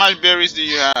dog. How much berries do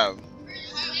you have? I have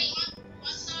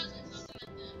 1,000, something like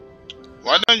that.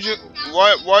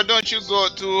 Why don't you go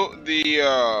to the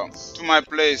to my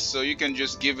place so you can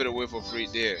just give it away for free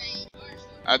there?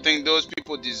 I think those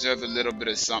people deserve a little bit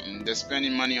of something. They're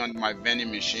spending money on my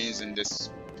vending machines and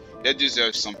they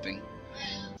deserve something.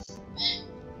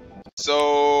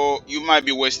 So you might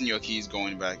be wasting your keys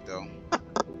going back though.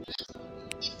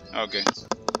 Okay.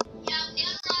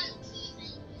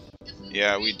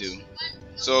 Yeah, we do.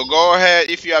 So go ahead.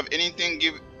 If you have anything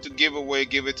to give away,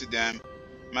 give it to them.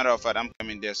 Matter of fact, I'm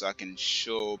coming there so I can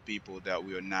show people that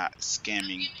we are not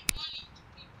scamming.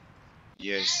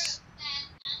 Yes.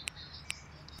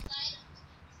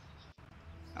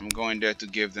 I'm going there to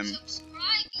give them.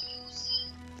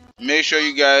 Make sure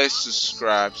you guys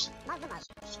subscribe.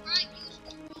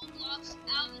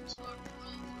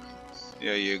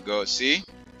 There you go. See?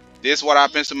 This is what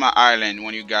happens to my island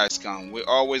when you guys come. We're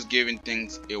always giving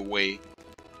things away.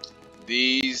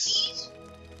 These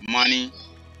money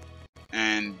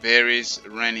and berries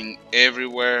running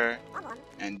everywhere.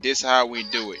 And this is how we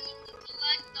do it.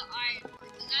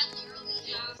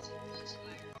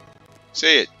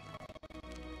 Say it.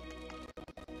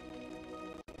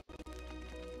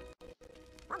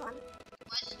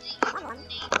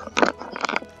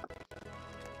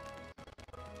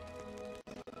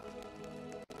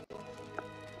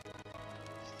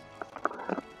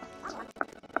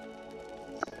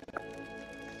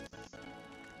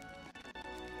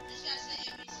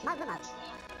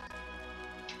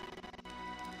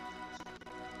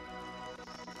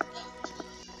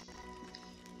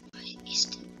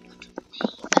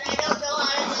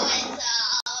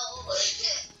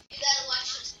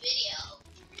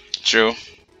 True.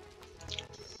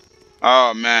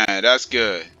 Oh man, that's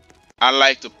good. I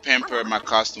like to pamper my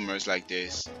customers like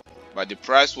this, but the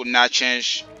price will not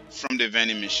change from the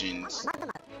vending machines.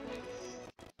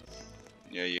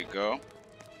 There you go.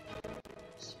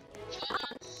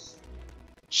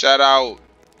 Shout out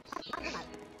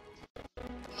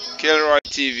Kilroy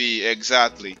TV,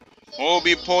 exactly. We'll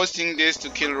be posting this to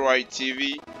Kilroy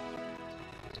TV,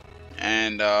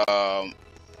 and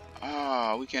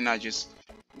we cannot just.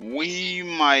 We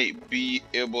might be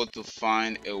able to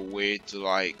find a way to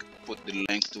like put the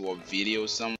link to a video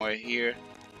somewhere here.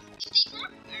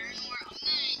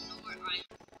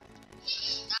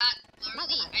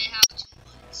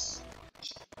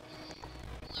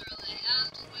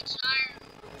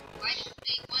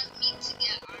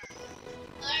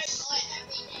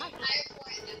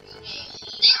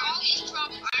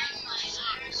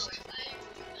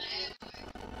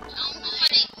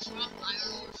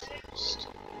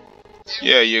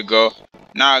 Yeah, you go.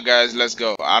 Now guys, let's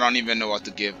go. I don't even know what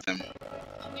to give them.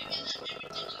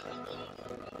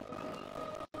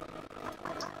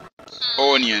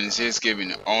 Onions, he's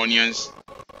giving onions.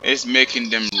 It's making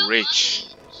them rich.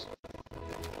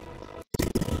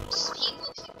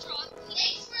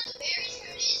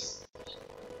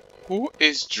 Who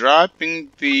is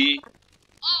dropping the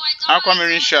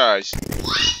aquamarine shards?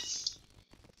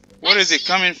 Where is it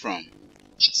coming from?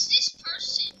 It's this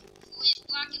person who is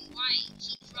black and white.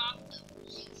 He dropped them.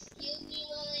 Excuse me,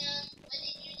 William. What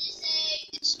did you just say?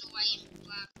 It's the white and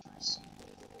black person.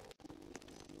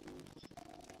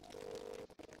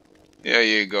 There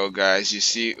you go, guys. You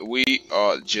see, we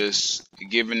are just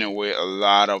giving away a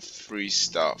lot of free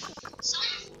stuff. So,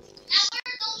 now where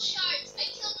are those shards? I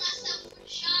killed myself for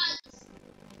shards.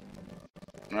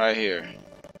 Right here.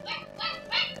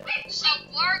 So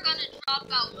we're gonna drop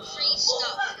out free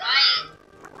stuff, right?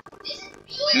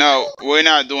 No, we're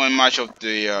not doing much of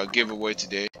the giveaway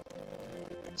today.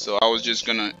 So I was just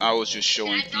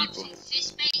showing people.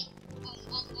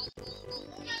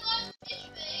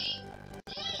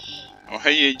 Why are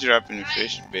you dropping the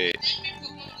fish bait?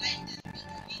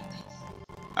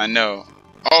 I know.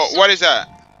 Oh, what is that?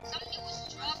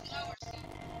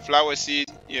 Flower seed?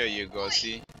 Here you go,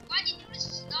 see? Why did you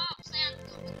just stop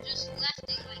planting? Just left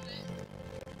it like that.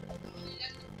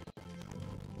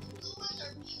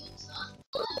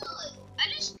 I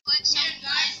just put some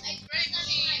guys. I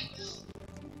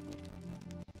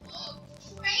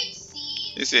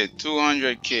They said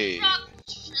 200K.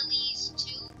 Trillies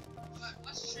too.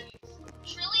 What's trillies?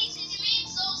 Trillies is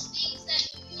those things that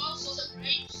you also the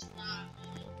grapes. Wow.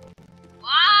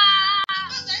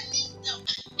 Because I think them.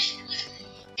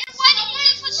 And why did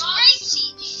you put grape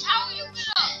seeds? How are you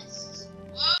gonna?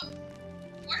 Well,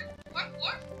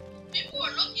 what? People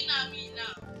are looking at me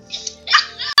now.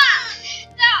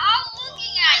 They're all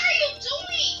looking at you. What are you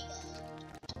doing?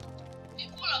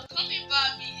 People are coming by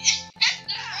me.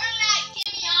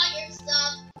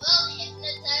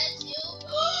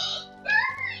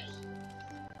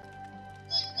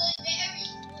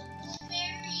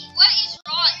 What is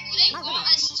wrong? Do they want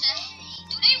us to?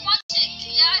 Do they want to?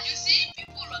 Yeah. You see,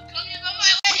 people are coming on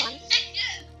my way.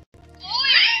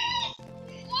 Boy,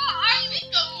 what are you?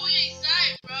 Think of who you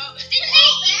inside, bro. Did they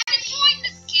even join the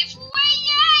giveaway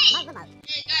yet?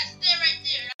 Hey guys, stay right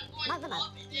there. I'm going to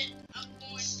up and then I'm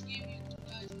going to give you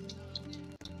guys.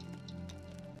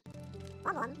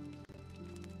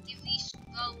 Give me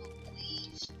Scrabble,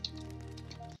 please.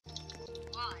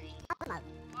 Why? Why?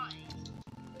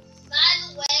 By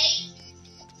the way,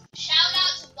 shout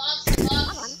out to Box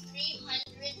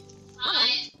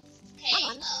 305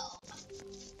 KO.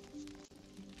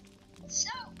 So,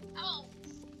 oh,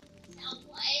 Sound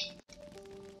what?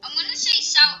 I'm gonna say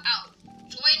shout out.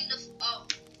 Join the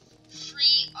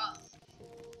free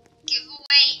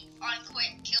giveaway on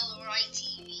Quick Killer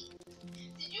TV.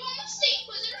 Did you almost say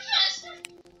Inquisitor Master?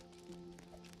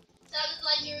 Sounded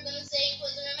like you were gonna say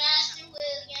Inquisitor Master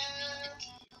William.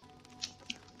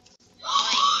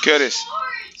 Curtis.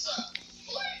 Shards!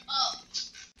 Oh,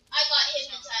 I got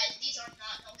hypnotized. These are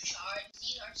not no shards.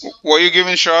 These are so. Were you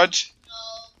giving shards? No.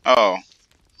 Oh. Who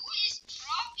is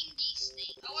dropping these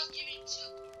things? I was giving two.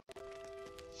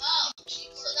 Oh, so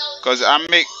that was. Cause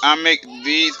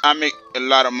I make a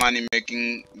lot of money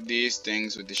making these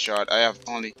things with the shard. I have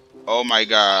only. Oh my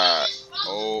god.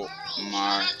 Oh my.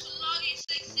 Shout out to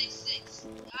Loggy666.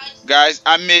 Guys,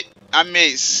 I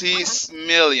made 6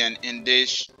 million in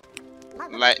this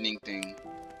lightning thing.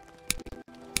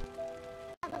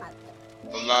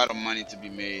 A lot of money to be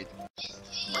made.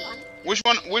 Which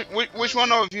one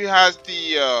of you has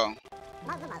the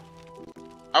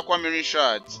aquamarine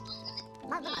shards? I'm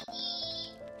gonna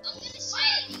say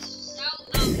shout out.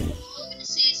 I'm gonna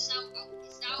say shout out.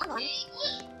 Is that okay?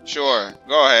 Sure,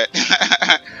 go ahead.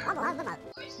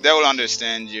 They will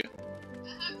understand you.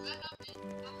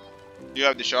 You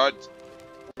have the shards?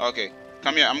 Okay,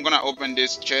 come here. I'm gonna open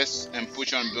this chest and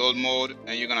put you on build mode,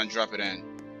 and you're gonna drop it in.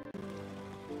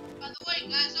 By the way,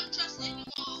 guys, don't trust anyone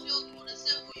on field mode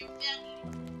except for your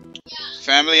family.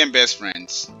 Family and best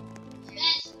friends.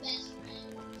 Best friend.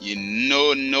 You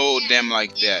know them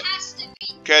like It that. has to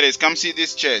be. Curtis, come see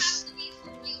this It chest. has to be for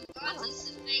real. Or else it's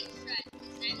a fake friend. Is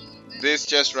that even better? This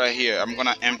chest right here. I'm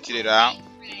gonna empty it out.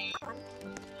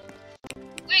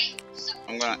 Wait, so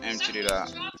I'm gonna empty it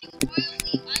out. dropping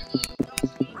royally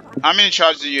onion. How many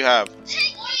shards do you have?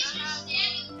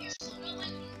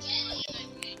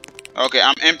 Okay,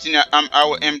 I'm emptying out. I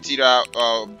will empty out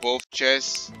both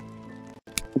chests,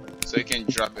 so you can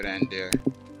drop it in there.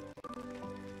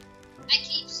 I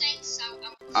keep saying shout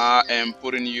out. I am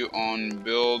putting you on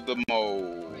build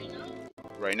mode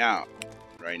right now.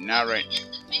 Right. It's the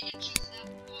Pikachu.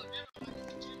 Oh, never mind.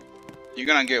 You're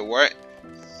gonna get what?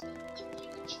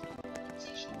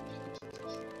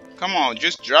 Come on,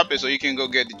 just drop it so you can go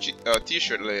get the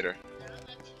t-shirt later.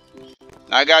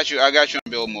 I got you on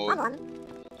build mode. I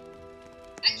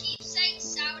keep saying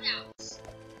shout outs.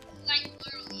 Like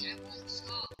literally, I won't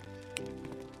stop.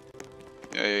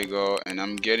 There you go, and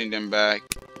I'm getting them back.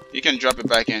 You can drop it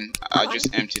back in. I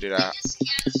just emptied it I out. just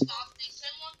can't stop. They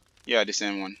send one. Yeah, the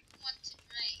same one. Want to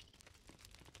play.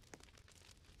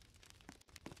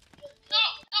 No.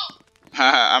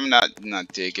 I'm not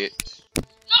take it.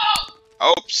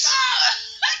 No. Oops.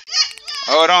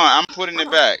 Hold on, I'm putting it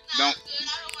back. Don't. Good, I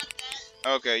don't want that.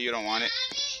 Okay, you don't want it.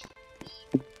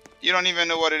 You don't even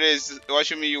know what it is. What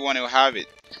you mean you want to have it?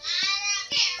 It's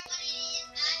just for you.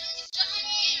 Just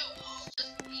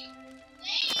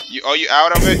for you. Are you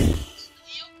out of it? You?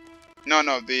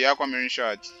 No, the aquamarine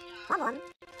shards.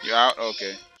 You're out?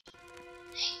 Okay.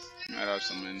 Might have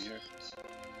some in here.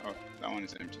 Oh, that one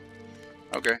is empty.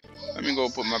 Okay, let me go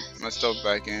put my stuff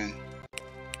back in.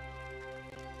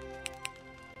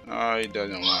 Oh, he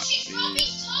doesn't want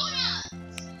these.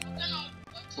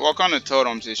 What kind of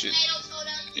totems is it?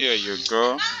 Here you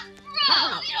go.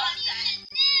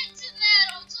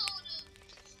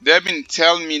 They've been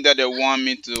telling me that they want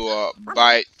me to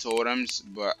buy totems,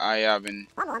 but I haven't.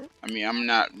 I mean, I'm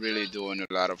not really doing a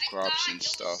lot of crops and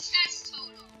stuff.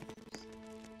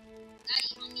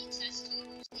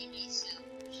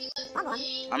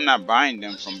 I'm not buying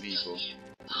them from people.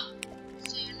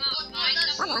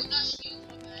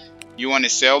 You want to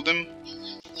sell them?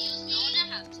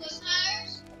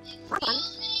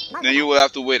 Then you will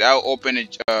have to wait. I'll open a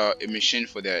machine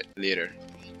for that later.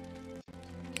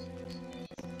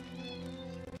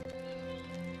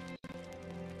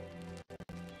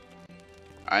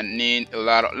 I need a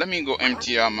lot of. Let me go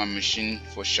empty out my machine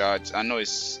for shards. I know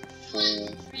it's full.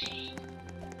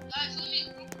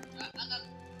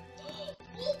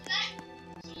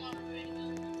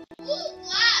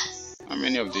 How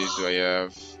many of these do I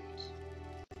have?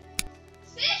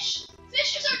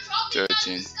 Fishes are dropping out of the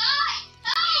 13. sky.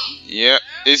 Yeah,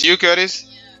 it's you, Curtis. Yeah.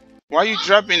 Why you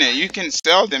dropping it? You can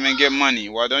sell them and get money.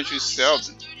 Why don't you It's sell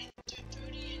just them?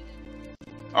 30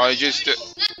 Oh, you just.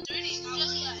 It's not 30, it's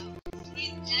just like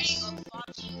 3 or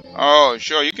 5. Oh,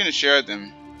 sure. You can share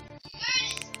them.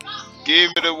 Give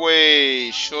it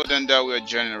away. Show them that we're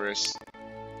generous.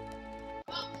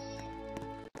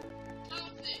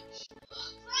 Clownfish.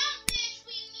 Clownfish,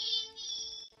 we need these.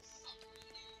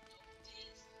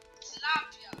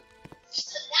 Tilapia.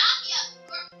 Tilapia.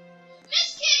 Miss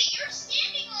Kitty, you're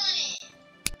standing on it.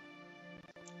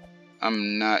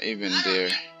 I'm not even I don't there. need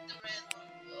the red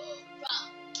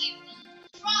one.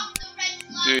 Drop the red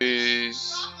flag.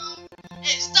 This. Drop 'em.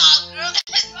 Hey, stop, girl.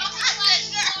 Drop 'em.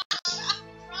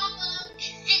 Drop 'em.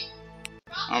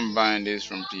 I'm buying this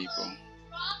from people. Drop 'em.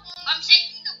 I'm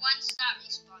taking the ones that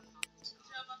respawn all the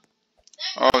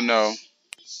time. Oh no. Who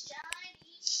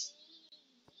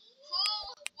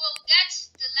will get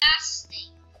the last thing?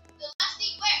 The last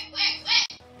thing, where?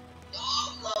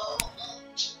 Oh.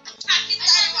 I think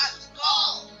that was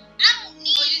gold. I don't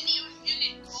need Oh, you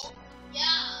need gold? Yeah. I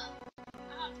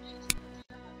have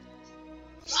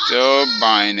this. Still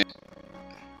buying it.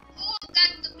 who will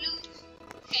get the blue.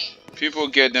 Okay. People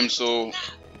get them so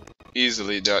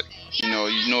easily that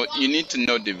you need to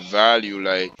know the value.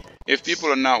 Like if people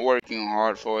are not working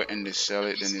hard for it and they sell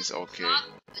it, then it's okay.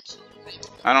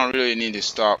 I don't really need the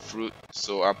stock fruit,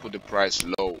 so I put the price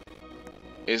low.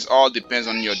 It all depends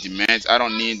on your demands. I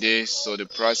don't need this, so the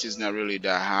price is not really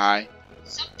that high.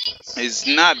 It's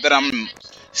not that I'm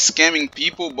scamming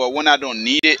people, but when I don't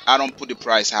need it, I don't put the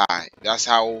price high. That's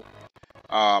how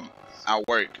I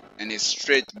work, and it's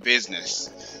straight business.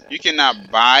 You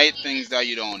cannot buy things that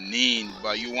you don't need,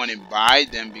 but you want to buy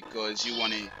them because you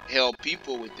want to help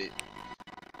people with it.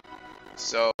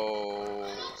 So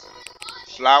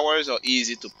flowers are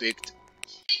easy to pick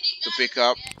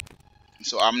up,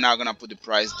 so I'm not gonna put the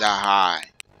price that high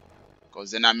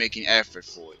because they're not making effort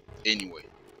for it anyway.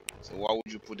 So why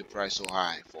would you put the price so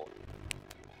high for?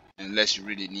 Unless you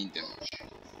really need them,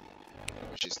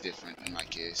 which is different in my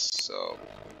case. So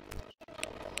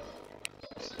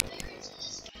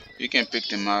you can pick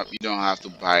them up, you don't have to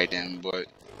buy them, but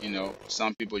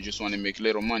some people just want to make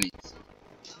little money.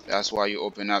 That's why you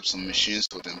open up some machines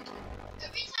for them.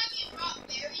 Every time you drop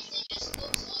berries, they just go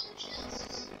to all the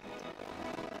chests.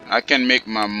 I can make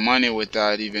my money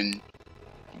without even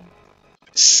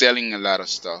selling a lot of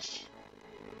stuff.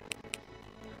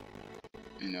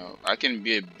 I can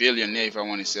be a billionaire if I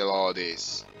want to sell all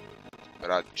this,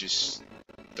 but I just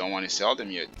don't want to sell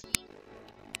them yet.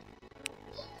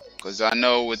 Because I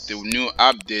know with the new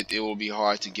update, it will be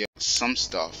hard to get some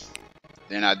stuff.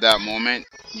 Then at that moment,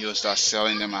 you'll start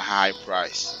selling them at a high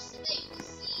price.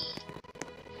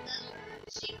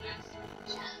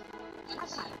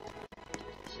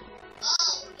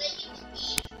 Oh, they need to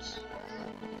eat.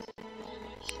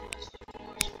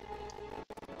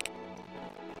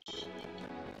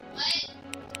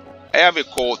 I have a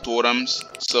cold totems,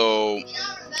 so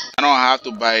I don't have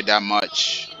to buy that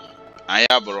much. I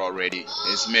have it already.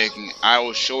 It's making. I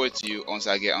will show it to you once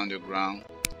I get underground.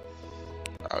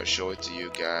 I'll show it to you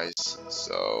guys.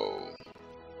 So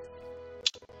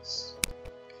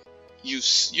you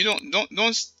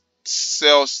don't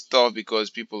sell stuff because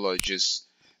people are just.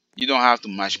 You don't have to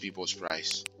match people's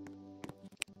price.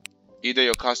 Either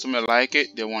your customer like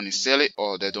it, they want to sell it,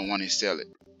 or they don't want to sell it.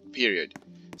 Period.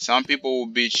 Some people will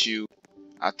beat you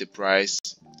at the price.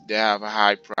 They have a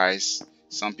high price.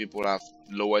 Some people have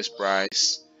lowest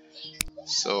price.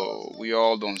 So we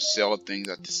all don't sell things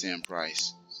at the same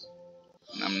price.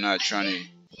 And I'm not trying to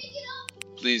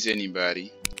please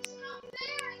anybody.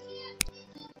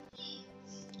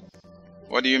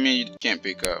 What do you mean you can't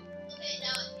pick up?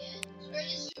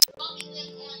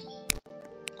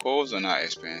 Coals are not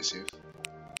expensive.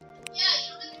 Yeah,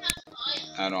 you don't even have to buy them.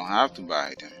 I don't have to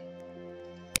buy them.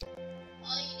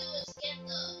 All you do is get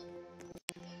the...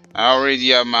 I already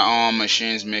have my own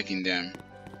machines making them,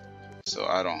 so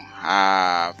I don't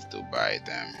have to buy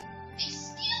them.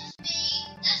 Excuse me,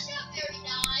 that's not very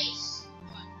nice.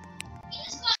 You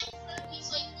just got in front of me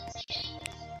so you didn't say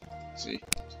anything. See,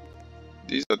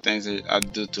 these are things that I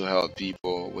do to help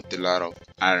people with a lot of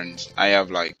irons. I have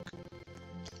like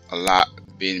a lot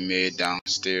being made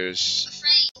downstairs.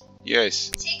 Afraid. Yes.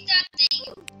 Take that thing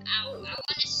out. I want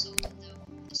to sell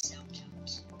the cell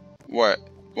tones. What?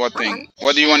 What thing?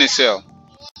 What do you want to sell? He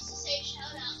wants to say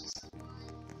shout out to someone.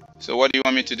 So what do you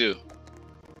want me to do?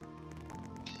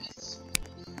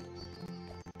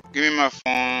 Give me my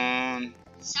phone.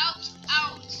 Shout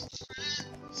out.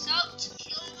 Shout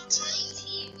kill my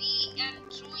TV and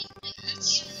join the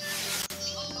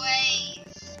giveaway.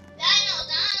 Dino.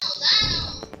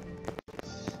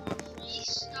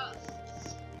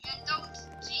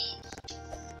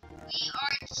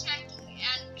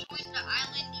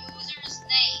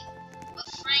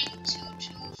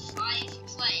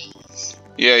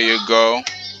 Here you go.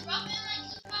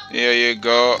 Here you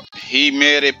go. He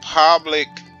made it public.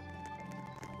 I'm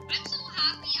so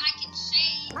happy I can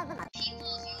say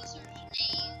people's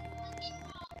username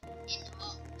in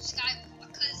Skype,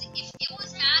 because if it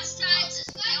was hashtags,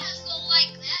 I would go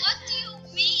like, what do you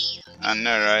mean? I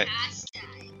know, right?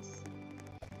 Hashtags.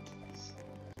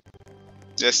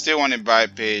 They still want to buy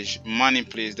page. Money,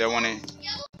 please. They want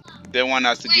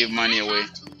us to give money away.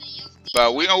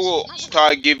 But we will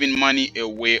start giving money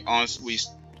away once we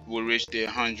reach the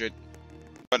 100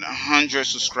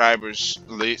 subscribers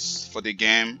list for the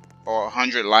game, or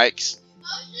 100 likes.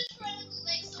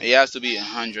 It has to be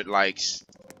 100 likes.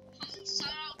 How many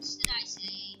shoutouts did I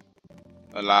say?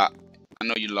 A lot. I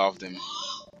know you love them.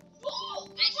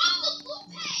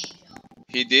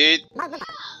 He did.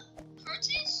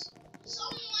 Curtis?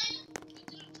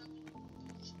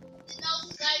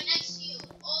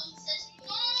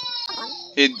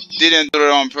 He didn't do it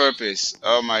on purpose.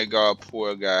 Oh my god,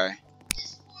 poor guy.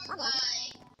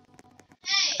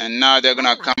 And now they're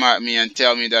gonna come at me and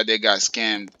tell me that they got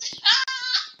scammed.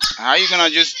 How you gonna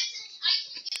just...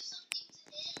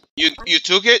 You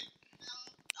took it?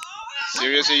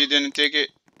 Seriously, you didn't take it?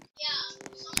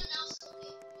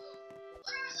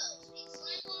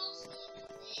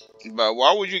 But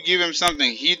why would you give him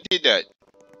something? He did that.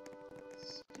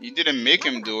 You didn't make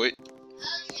him do it.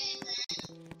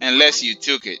 Unless you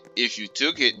took it. If you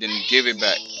took it, then give it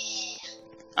back.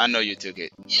 I know you took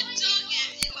it.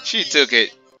 She took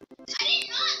it.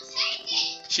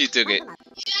 She took it.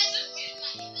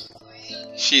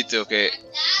 She took it.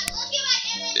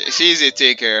 She's a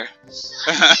taker.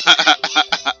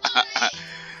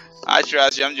 I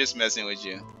trust you. I'm just messing with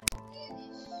you.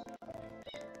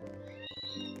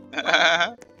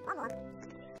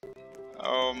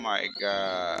 Oh my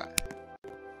god.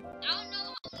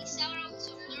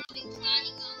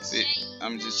 See,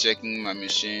 I'm just checking my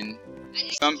machine.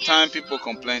 Sometimes people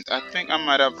complain. I think I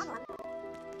might have...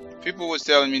 People was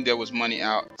telling me there was money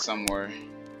out somewhere.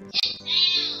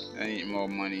 I need more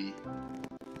money.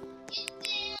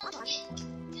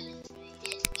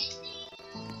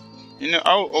 You know,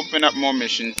 I'll open up more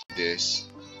machines for this.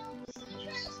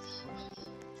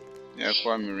 Yeah,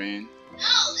 Aquamarine.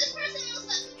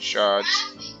 Shards.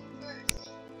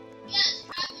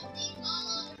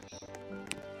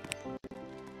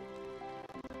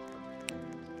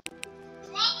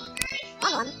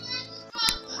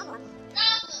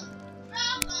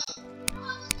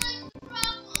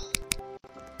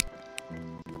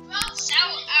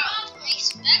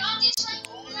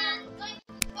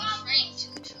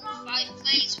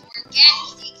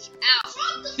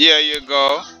 There you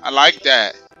go. I like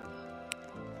that.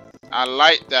 I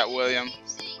like that, William.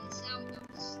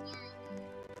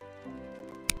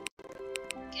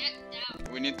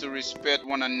 We need to respect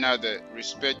one another.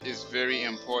 Respect is very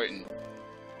important.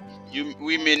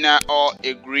 We may not all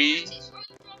agree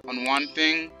on one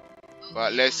thing,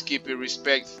 but let's keep it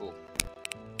respectful.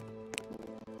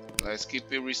 Let's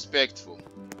keep it respectful.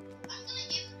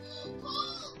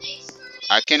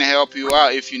 I can help you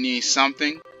out if you need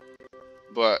something,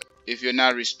 but if you're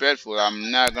not respectful, I'm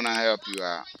not gonna help you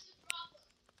out.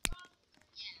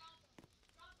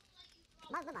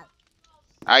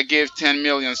 I gave 10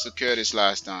 million to Curtis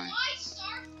last time,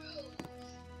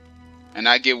 and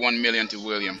I gave 1 million to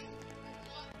William.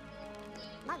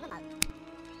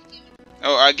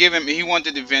 Oh, I gave him. He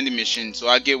wanted the vending machine, so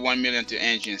I gave 1 million to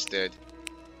Angie instead,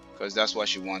 because that's what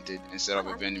she wanted instead of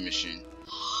a vending machine.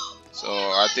 So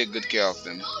I take good care of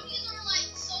them.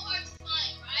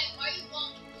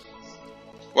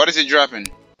 What is it dropping?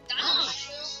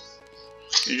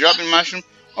 You dropping mushroom?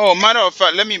 Oh, matter of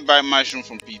fact, let me buy mushroom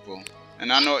from people.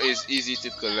 And I know it's easy to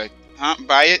collect. Huh?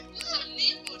 Buy it?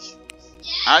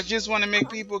 I just want to make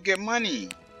people get money.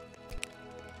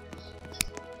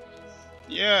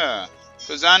 Yeah.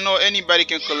 Because I know anybody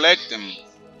can collect them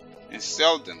and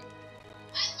sell them.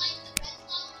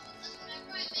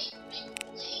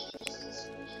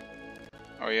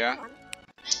 Oh, yeah?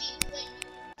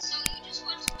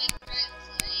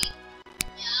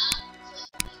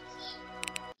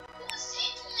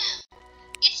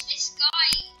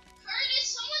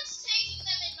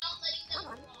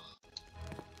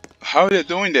 How are they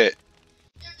doing that?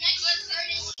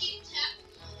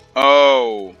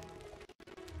 Oh.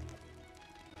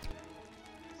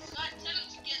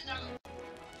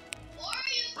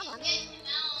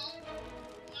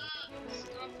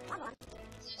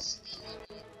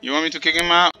 You want me to kick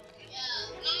him out?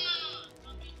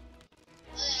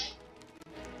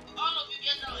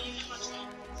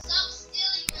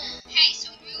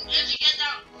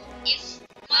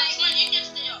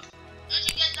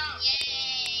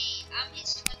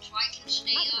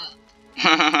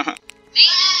 Wow,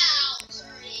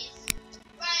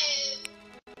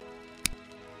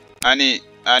 I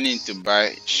need to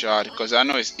buy shard because I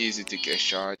know it's easy to get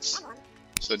shards.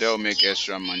 So they'll make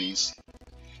extra monies.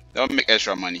 They'll make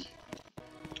extra money.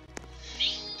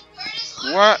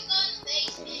 What?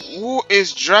 Who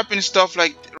is dropping stuff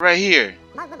like right here?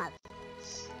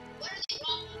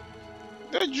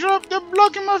 They're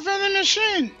blocking my vending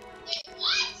machine.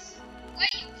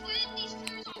 wait, you putting these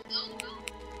players on build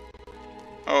mode?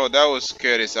 Oh, that was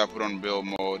Curtis I put on build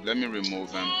mode. Let me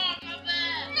remove him.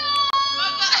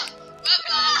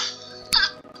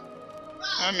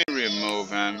 Let me remove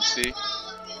him. See?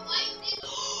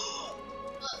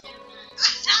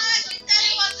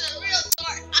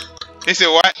 He said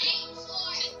what?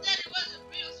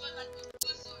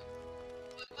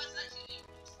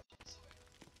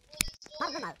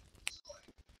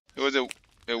 It was a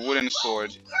wooden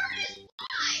sword.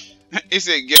 He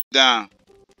said get down.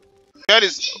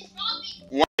 Curtis,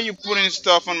 why are you putting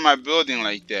stuff on my building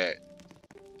like that?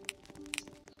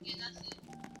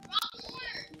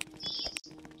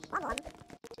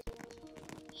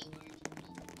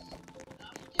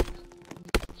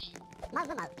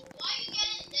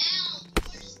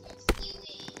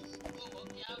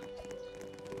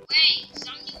 Wait,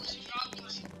 something was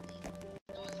dropping.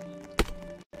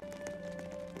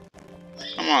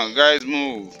 Come on, guys,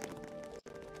 move.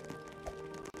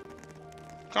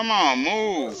 Come on,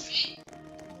 move.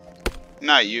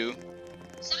 Not you.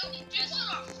 Something just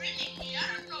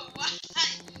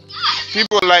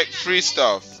People like free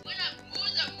stuff.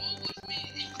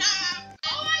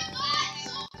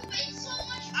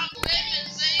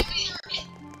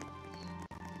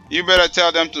 You better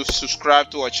tell them to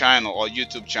subscribe to our channel or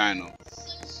YouTube channel.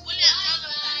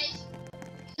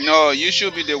 No, you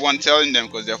should be the one telling them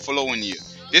because they're following you.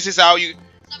 This is how you.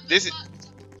 This is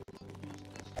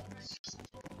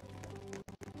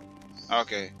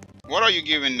okay. What are you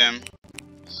giving them?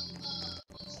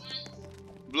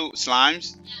 Blue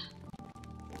slimes?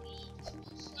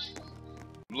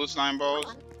 Blue slime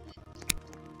balls?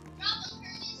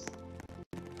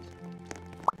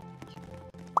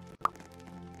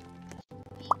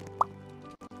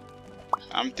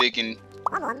 I'm taking.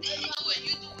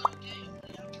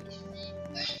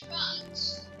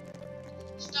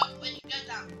 Stop when you get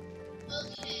down.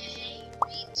 Okay,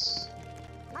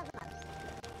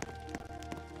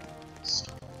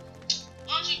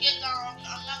 Once you get down,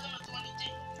 I'm not gonna do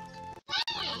anything.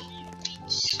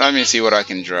 Let me see what I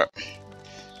can drop. Get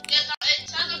down. Hey,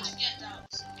 tell them to get down.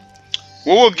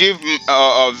 We will give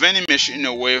a vending machine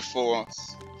away for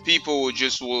people who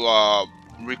just will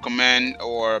recommend,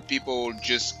 or people will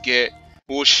just get,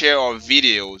 who will share our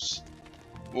videos.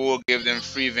 We will give them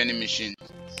free vending machine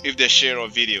if they share our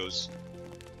videos.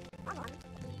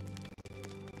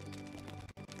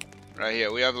 Right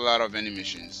here, we have a lot of vending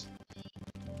machines,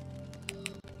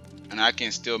 and I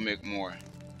can still make more.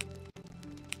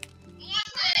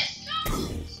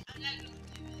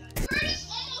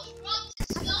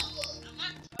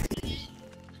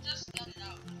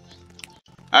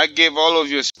 I gave all of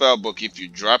you a spell book. If you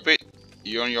drop it,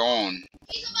 you're on your own.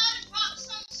 he's about to drop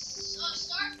some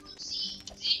starfruit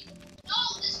seeds. No,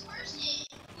 this person.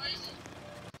 Where is it?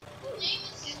 Name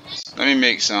is Let me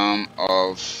make some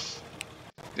of.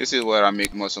 This is where I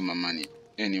make most of my money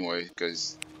anyway,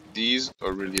 because these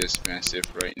are really expensive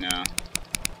right now.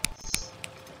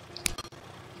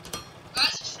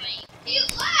 That's train. He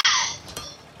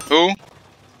left. Who? The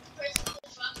person who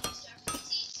dropped the starfruit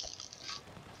seeds.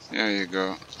 There you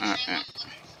go. Anyway.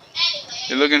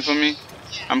 You looking for me?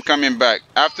 Yeah. I'm coming back.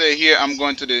 After here, I'm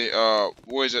going to the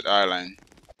Wizard Island.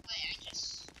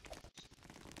 It's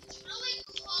really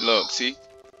cool. Look, see?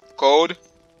 Code.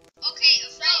 Okay,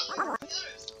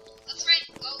 afraid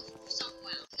go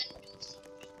somewhere. I'm gonna do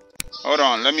something. Hold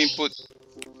on. Let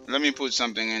me put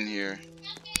something in here.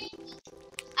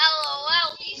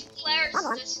 LOL, these players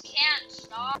just can't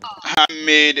stop. I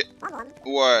made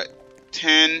what?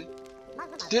 10.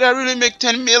 Did I really make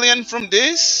 10 million from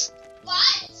this?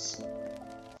 What?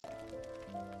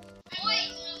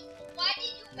 Wait, why did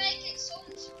you make it so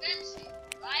expensive,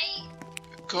 right?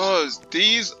 Cause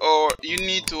these are, you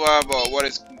need to have what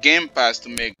is Game Pass to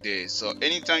make this. So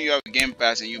anytime you have a Game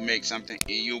Pass and you make something,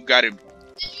 you gotta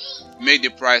make the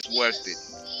price worth it.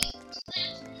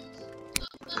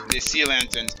 The sea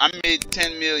lanterns. I made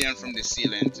 10 million from the sea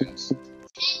lanterns. 10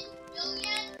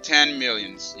 million? 10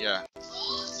 millions, yeah.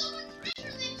 Oh, someone's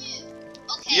richer than you.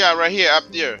 Okay. Yeah, right here,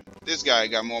 up there. This guy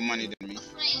got more money than me.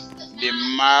 The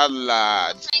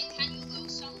mad. Can you go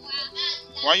somewhere?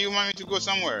 Why you want me to go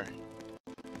somewhere?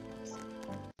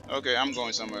 Okay, I'm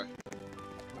going somewhere.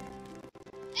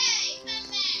 Hey,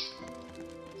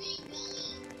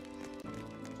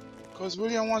 Because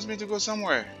William wants me to go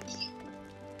somewhere.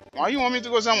 Why you want me to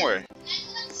go somewhere?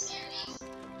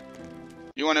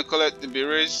 You want to collect the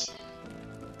berries?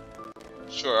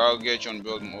 Sure, I'll get you on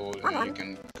build mode and you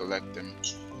can collect them.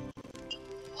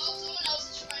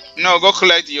 No, go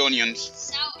collect the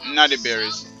onions, not the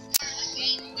berries.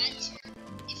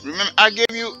 Remember,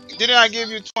 didn't I give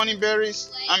you 20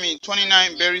 berries? I mean,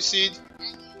 29 berry seed?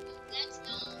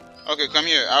 Okay, come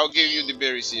here. I'll give you the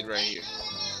berry seed right here.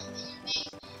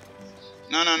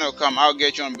 No, come. I'll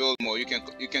get you on build mode. You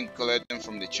can collect them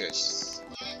from the chest.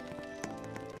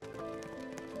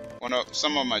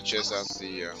 Some of my chests have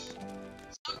the.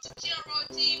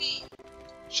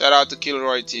 Shout out to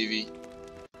Kilroy TV.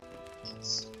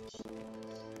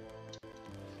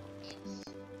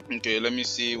 Okay, let me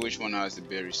see which one has the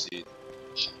berry seed.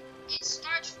 It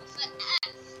starts with an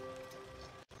F.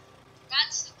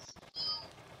 That's the clue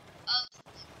of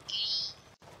the game.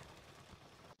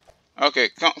 Okay,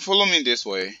 come follow me this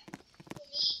way.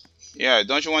 Yeah,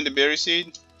 don't you want the berry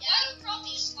seed?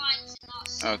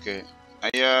 Yeah, okay, I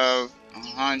have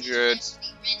 100.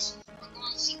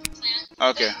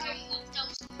 Okay,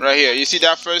 right here. You see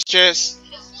that first chest?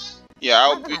 Yeah,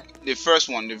 I'll be the first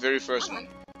one, the very first one.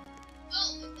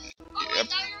 Yep,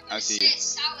 I see you.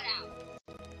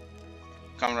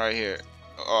 Come right here.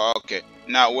 Oh, okay.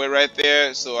 Now we're right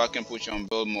there, so I can put you on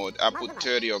build mode. I put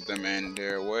 30 of them in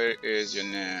there. Where is your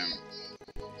name?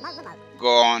 Go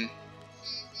on.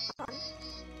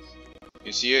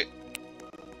 You see it?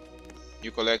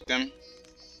 You collect them,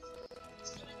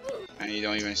 and you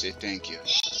don't even say thank you.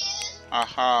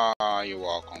 Aha, you're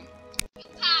welcome.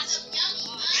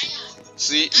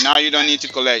 See, now you don't need to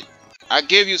collect. I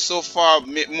gave you so far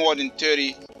more than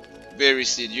 30 berry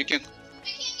seed. You can.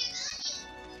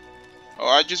 Oh,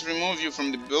 I just removed you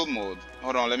from the build mode.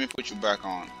 Hold on, let me put you back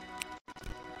on.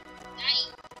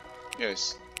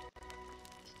 Yes.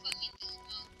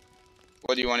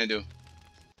 What do you want to do?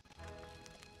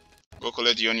 Go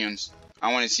collect the onions.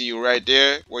 I want to see you right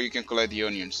there where you can collect the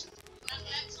onions.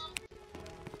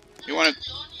 You want to?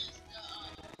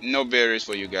 No berries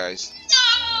for you guys.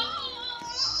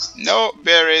 No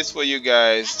berries for you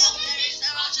guys.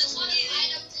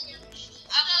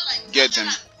 Get them.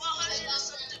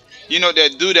 You know they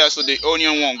do that so the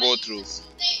onion won't go through.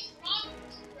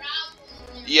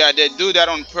 Yeah, they do that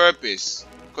on purpose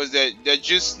because they're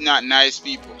just not nice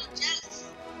people.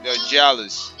 They're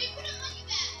jealous.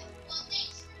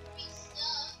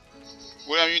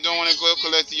 William, you don't want to go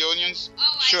collect the onions?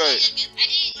 Sure.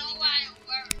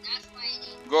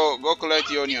 Go collect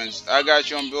the onions. I got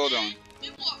you on build on.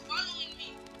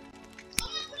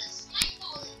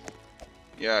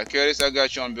 Yeah, Curtis, I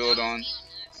got you on build on.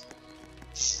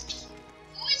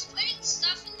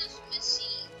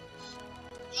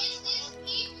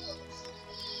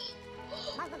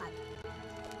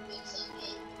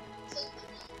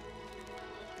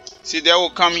 See, they will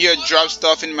come here, drop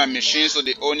stuff in my machine so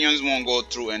the onions won't go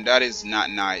through, and that is not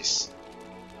nice.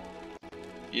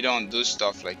 You don't do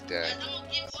stuff like that.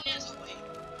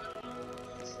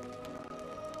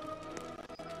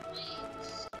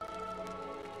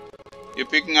 You're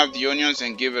picking up the onions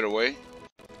and give it away?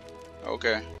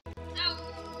 Okay.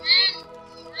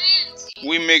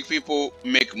 We make people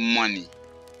make money.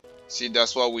 See,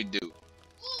 that's what we do.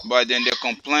 But then they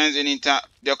complains anytime.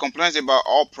 They complains about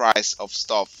all price of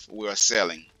stuff we are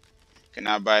selling. Can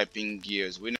I buy pink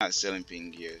gears? We're not selling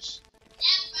pink gears.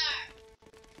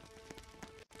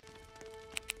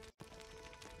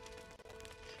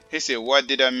 He said, "What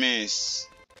did I miss?"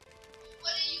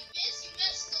 What did you miss? You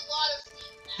missed a lot of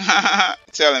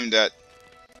things. Tell him that.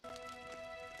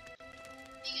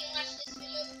 You can watch this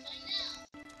video right now.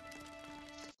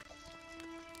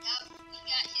 He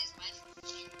got his wife.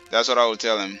 That's what I will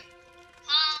tell him.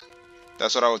 Huh?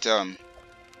 That's what I will tell him.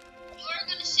 You are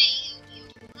gonna say you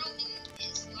ruined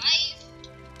his life?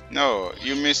 No,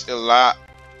 you missed a lot.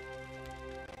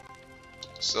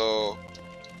 So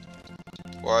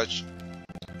watch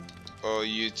a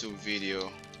YouTube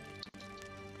video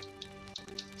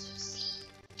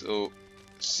to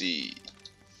see.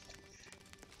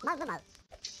 Wait,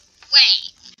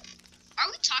 are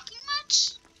we talking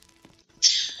much?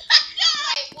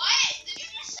 Wait, what? Did you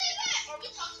just say that? Are we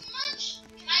talking much?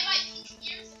 Can I buy pink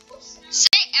gears? Of course not.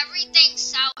 Say everything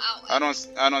Sal out. I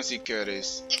don't see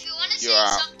Curtis. If you want to say You're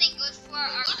out. something good for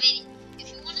our video,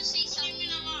 if you want to say something,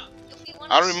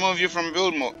 I'll remove you from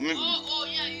build mode. Oh,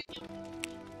 yeah, you can.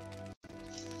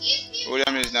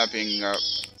 William is not picking up.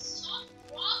 Stop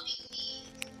robbing me.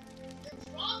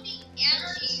 You're robbing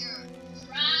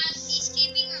he's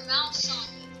keeping her mouse on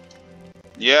you.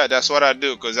 Yeah, that's what I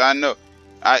do, cause I know.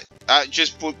 I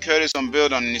just put Curtis on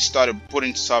build on and he started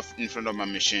putting stuff in front of my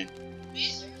machine.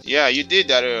 Me? Yeah, you did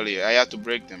that earlier. I had to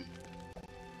break them.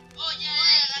 Oh yeah,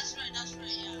 that's right,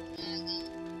 yeah.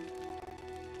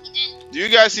 Do you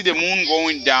guys see the moon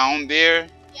going down there?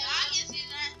 Yeah, I can see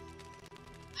that.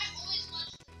 I always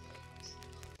watch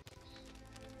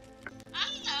I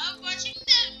love watching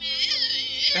them.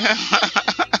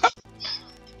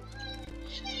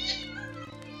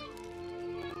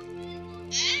 I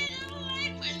don't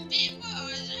like when people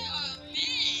are so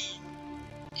mean.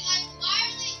 like, why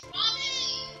are they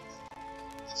dropping?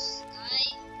 The sky.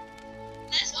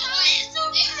 The sky is so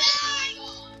bright.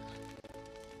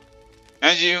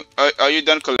 Angie, are you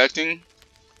done collecting?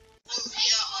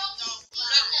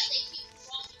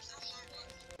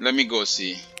 Let me go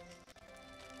see.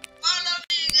 Follow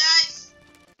me, guys.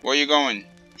 Where you going?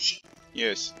 Me?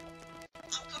 Yes. I'm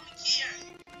coming here.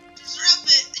 Drop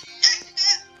it.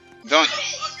 Don't On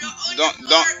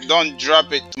your don't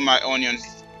drop it to my onion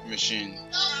machine.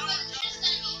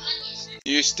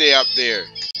 You stay up there.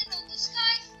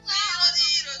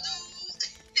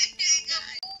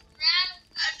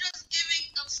 I'm just giving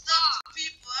stuff to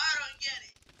people. I don't get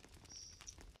it.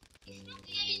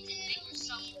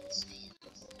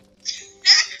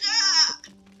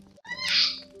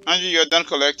 Angie, you're done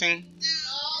collecting?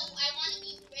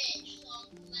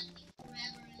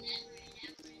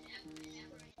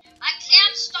 I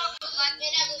can't stop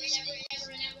collecting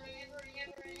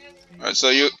So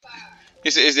he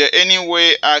said, is there any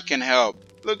way I can help?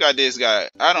 Look at this guy.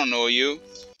 I don't know you.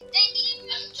 They need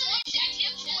a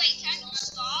giveaway. Can you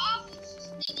stop?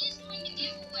 They need doing a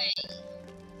giveaway.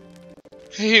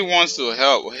 He wants to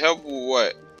help. Help with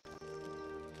what?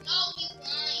 No, he's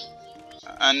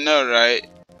lying. I know, right?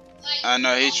 Like, I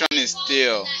know he's trying to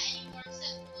steal. that anymore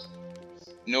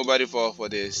except Nobody fall for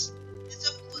this. It's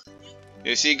up for the new.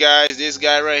 You see, guys, this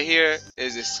guy right here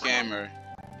is a scammer.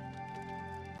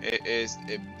 It is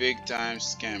a big time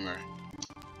scammer.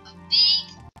 a big.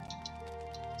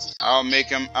 I'll make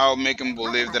him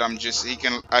believe that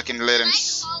I can let him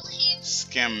Call him?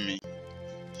 scam me.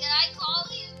 Can I call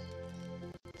him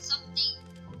something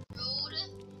rude?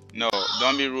 No,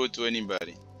 don't be rude to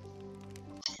anybody.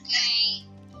 Okay.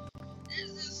 This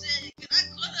is saying, can I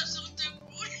call her something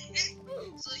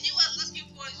rude? So he was looking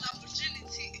for his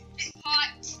opportunity.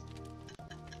 Hot.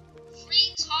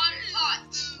 Retard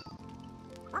hot.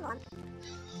 On.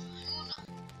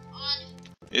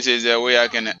 This is the way I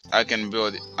can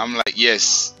build it. I'm like,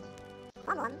 yes.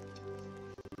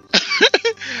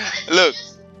 Look,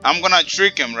 I'm gonna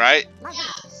trick him, right? Yeah,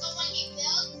 so when he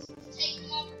builds, take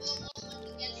him over Roblox when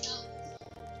he gets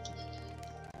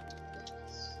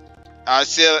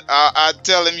out. I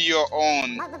tell him you're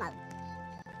on.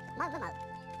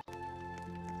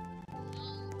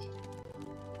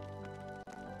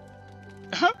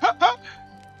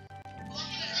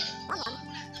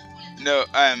 No,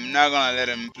 I'm not gonna let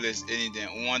him place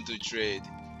anything. Want to trade?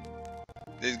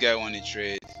 This guy want to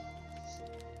trade.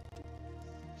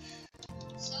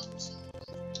 So too.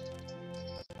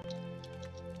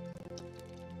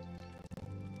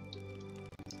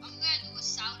 I'm gonna do a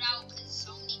shout out because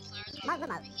so many players are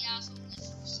over here.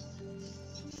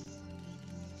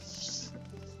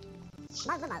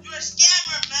 So You're a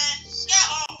scammer, man. Get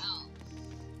home.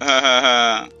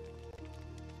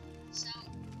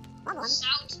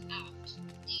 Shout out.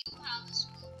 Do you have a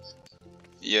school book?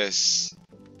 Yes.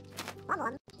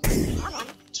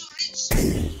 To reach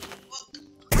book.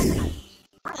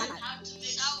 How to make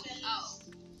Shout out.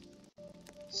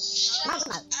 Shout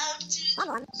out to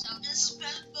Shout the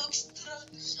spell box truck.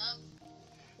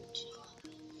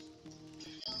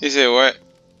 He said what? I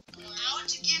want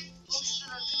to give books to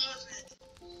the children.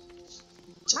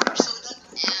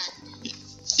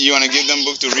 You wanna give them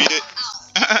book to read it?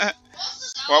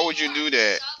 Why would you do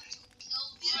that?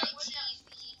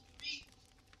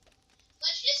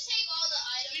 Let's just take all the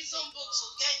Read items. some books,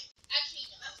 okay? Actually,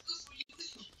 no. That's good for you.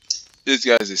 This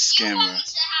guy's a You scammer. want me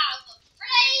to have a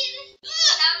brain?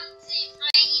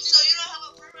 So you don't have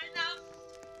a prayer right now?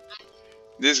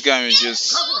 This guy is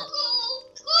just. Your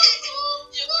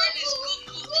brain is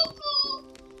cuckoo.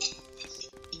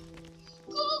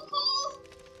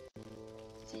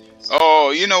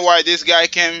 Oh, you know why this guy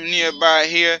came nearby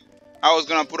here? I was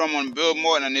gonna put him on build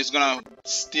mode and he's gonna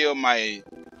steal my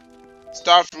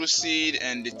starfruit seed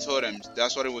and the totems.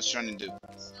 That's what he was trying to do.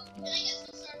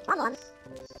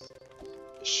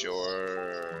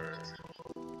 Sure.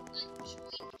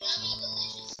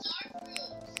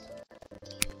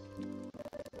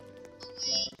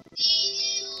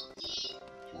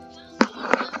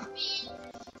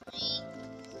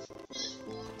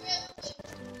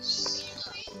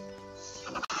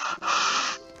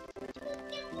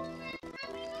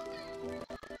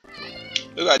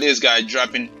 Look at this guy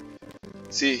dropping.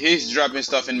 See, he's dropping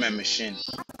stuff in my machine.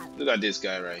 Look at this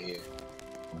guy right here.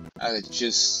 I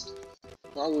just,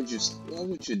 why would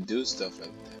you do stuff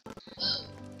like that?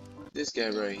 This guy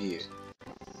right here.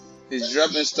 He's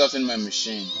dropping stuff in my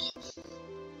machine.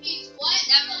 He's what?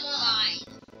 Never mind.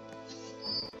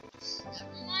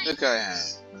 Look at him.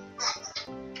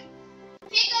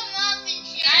 Pick him up and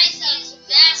guys, he's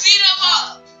messed Beat him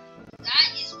up. That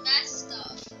is messed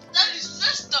up. That is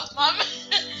messed up, my man.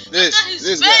 This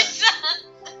guy. Messed up.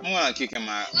 I'm gonna kick him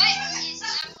out. What is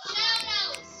that?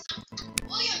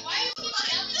 William, why are you keep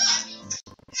yelling at me?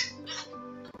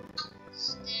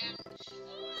 Stand.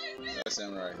 That's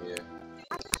him right here.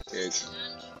 Kick.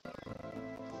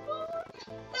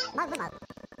 But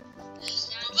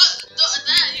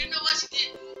you know what she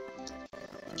did?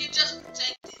 You just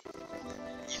protected.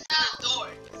 You got a door.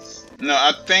 No,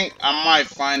 I think I might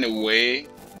find a way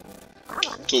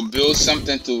to build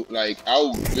something to, like,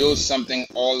 I'll build something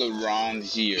all around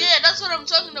here. Yeah, that's what I'm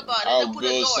talking about. I'll And then put a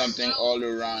build door. something all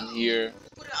around here,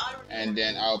 Put an iron and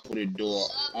then I'll put a door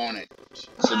on it,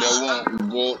 so they won't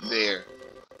go there.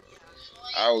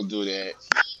 I'll do that,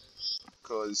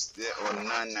 cause they are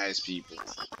not nice people.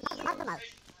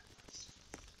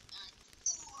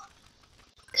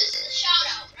 This is a shout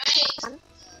out, right?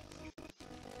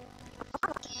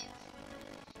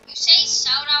 You say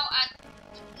shout out at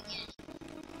the beginning.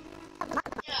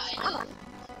 Yeah, I know.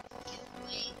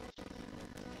 Wait.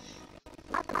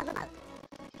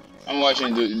 I'm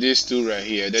watching these two right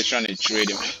here. They're trying to trade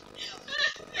him.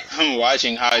 I'm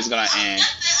watching how it's gonna end.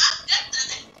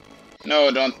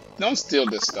 No, don't steal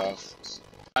the stuff.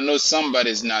 I know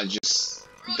somebody's not just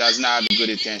does not have good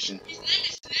intention. His name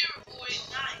is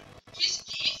Lyriboy9. He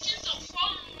keeps on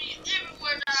following me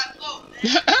everywhere that I go,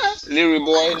 man. Leary boy,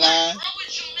 What's nah. wrong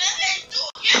with you, man? Hey, dude,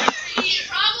 get out of He here.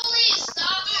 probably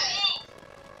stopped Dude, it. move.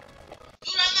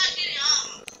 Dude, I'm not kidding.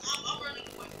 I'm running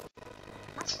away.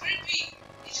 It's creepy.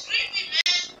 It's creepy,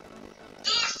 man.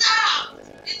 Dude, stop.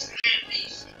 It's creepy.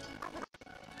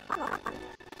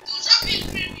 Dude, stop being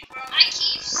creepy, bro. I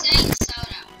keep saying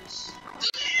shout outs.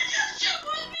 Dude, you just jump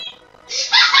on me.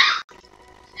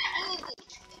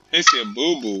 He said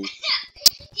boo boo.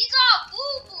 He's all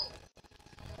boo boo.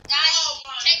 Guys, Oh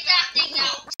my take that God. thing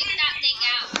out. Take that thing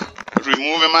out.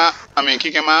 Remove him out. I mean,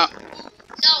 kick him out. No,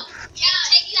 take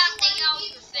that thing out of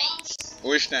your face.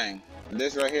 Which thing?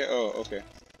 This right here. Oh, okay.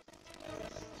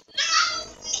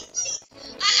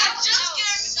 I got jump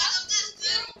scared because of this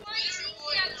little I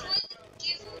joined the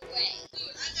giveaway.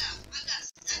 Dude, I got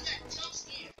jump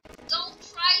scared. Don't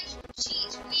try to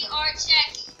cheat. We are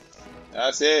checking.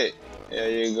 That's it. There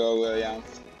you go, William.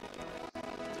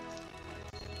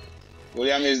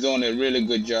 William is doing a really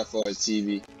good job for a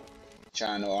TV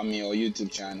channel. I mean, or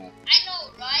YouTube channel. I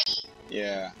know, right?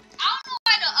 Yeah. I don't know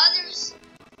why the others.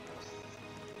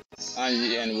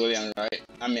 Angie and William, right?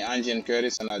 I mean, Angie and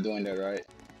Curtis are not doing that, right?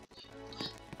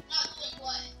 Not doing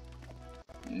what?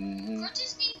 Mm-hmm.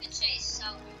 Curtis didn't even chase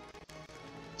South.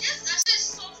 Yes, I said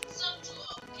something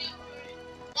to giveaway.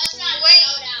 That's not a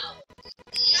shout out.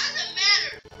 It doesn't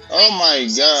matter. Oh my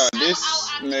God, this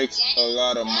makes a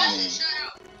lot of That's money. a shout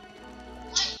out.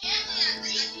 Why can't I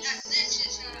said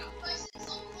shit shout out. Why is it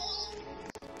so cold?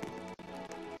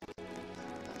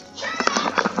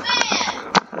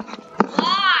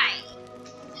 Why?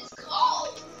 It's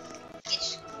cold.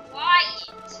 It's quiet.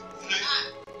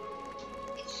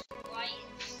 It's quiet.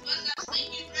 What's that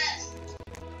stinky breath?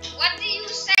 What do you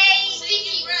say?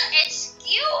 Stinky breath.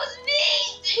 Excuse me?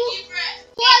 Stinky breath.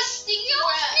 What?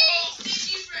 Excuse me?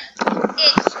 Stinky breath.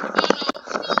 It's Oh no.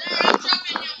 There, I'm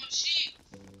dropping your machine.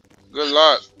 Good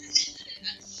luck. I'm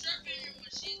dropping your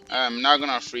machine. I'm not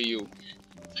gonna free you.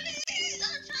 Please,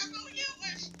 I'm dropping your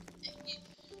machine.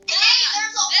 Hey,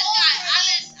 there's a This hole. guy,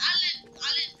 Curtis,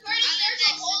 there's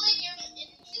a hole in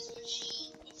his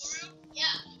machine. For real? Yeah.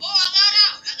 Oh, I got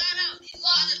out. He's by the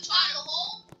Find the tunnel.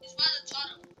 hole? He's by the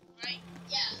tunnel, right?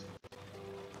 Yeah.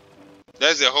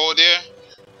 There's a hole there.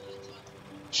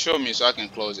 Show me so I can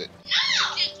close it. You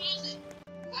can't close it.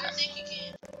 I think you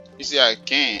can. You see, I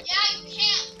can't. Yeah, you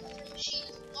can't. Your machine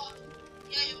is blocked.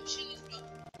 Yeah, your machine is blocked.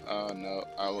 Oh no,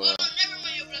 I Oh will. no, never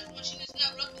mind. Your machine is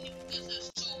not blocking you because there's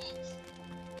two holes.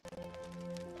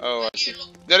 Oh, I Right see. here,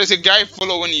 look. There is a guy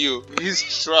following you. He's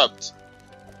trapped.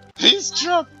 He's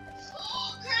trapped.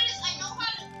 Oh, Curtis, I know how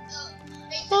to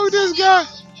make Oh, them this stop guy.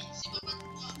 following him. See what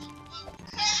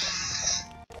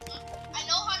I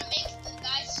know how to make the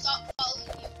guy stop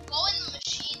following you. Go in the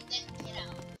machine, then get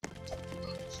out.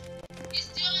 he's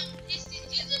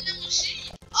in the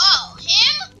machine. Oh,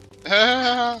 him?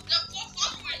 They're both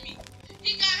following me.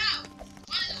 He got out.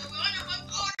 Oh no,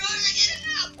 they're getting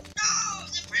out. No,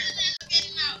 the prisoners are getting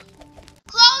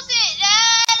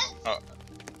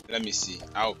Let me see.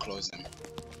 I'll close him.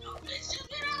 No, please just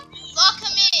get out, please. Lock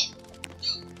him in.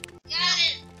 Get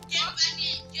in. Get back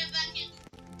in. Get back in.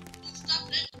 Dude, stop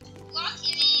letting. Lock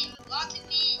him in. Lock him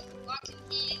in. Lock him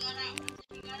He in. got out.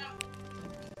 He got out.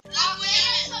 Oh, Lock can I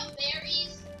have some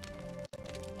berries?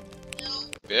 No,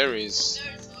 Berries.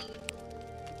 there's one.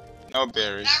 No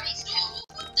berries. Berries. Dude, who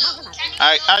put the? Can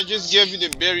you I just gave you the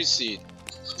berry seed. Who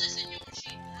put this in your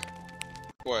machine, man?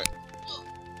 What? Look,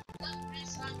 that green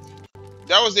something.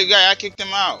 That was the guy. I kicked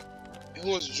him out. He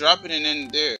was dropping it in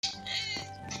there.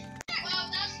 Well,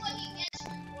 that's what he gets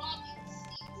from robbing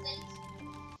things.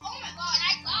 Oh my god,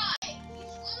 that guy!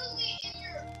 He's literally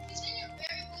he's in your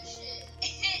berry bushes.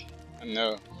 I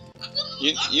know. I'm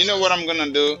gonna You know what I'm gonna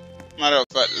do? Matter of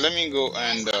fact, let me go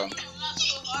and I'm gonna laugh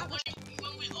so hard when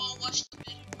we all watch the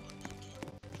video.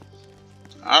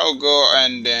 I'll go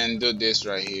and then do this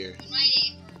right here. You might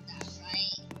have heard that,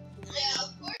 right? Yeah, of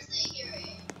course they hear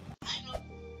it. I know.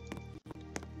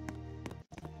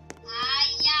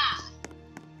 Yeah.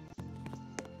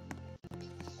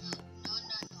 No,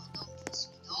 don't push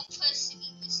me. Don't push me,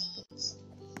 machines.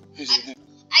 I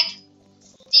did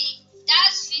he,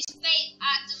 that's his fate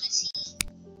at the machine.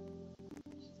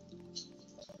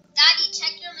 Daddy,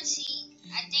 check your machine.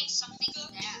 I think something's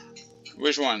there.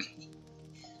 Which one?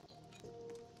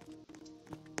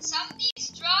 Something's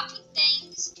dropping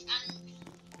things and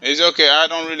It's okay. I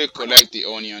don't really collect the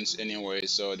onions anyway,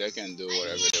 so they can do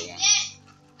whatever they want.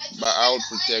 But I'll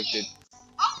protect it.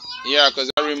 Yeah, because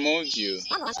I removed you.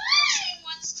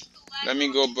 Let me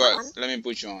go back. Let me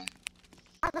put you on.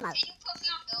 Can you put me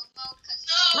on build mode?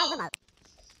 No.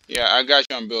 Yeah, I got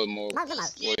you on build mode,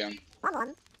 William.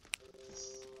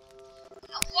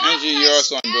 Angie, you're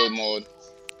also on build mode.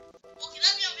 Oh, can I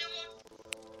be on video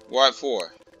mode? What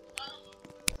for?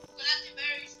 Collecting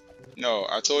berries. No,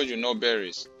 I told you no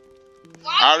berries.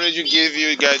 Why I already gave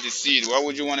you guys the seed. Why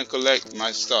would you want to collect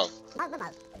my stuff?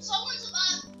 Someone's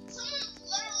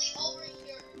literally over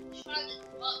here trying to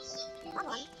drop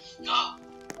something. No.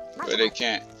 But they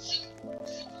can't.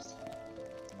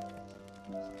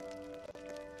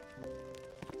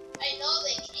 I know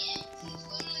they can't. He's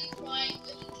literally trying,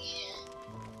 but he can't.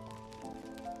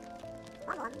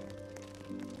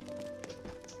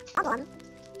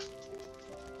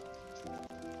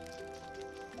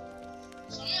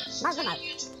 Someone's telling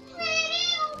you to.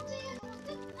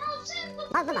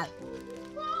 Look out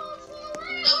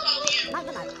here.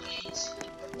 Please.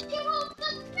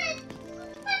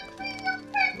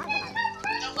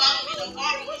 Don't follow me. Don't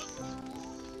follow me.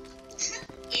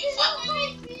 You follow me.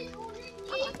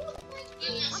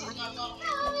 Goodness, he's not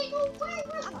following me.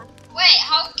 Wait,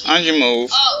 how can Angie, move.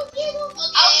 Oh, okay. I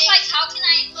was like, how can I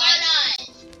invite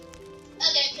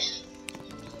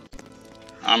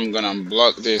I'm gonna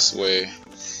block this way.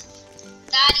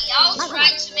 Daddy, I was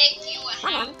trying to make you a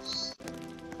house.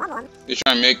 You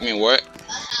trying to make me what? A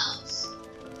house.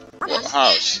 What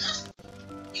house?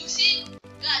 You see?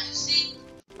 God, you see?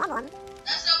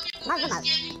 That's how people been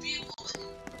scamming people.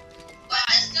 But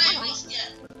this guy won't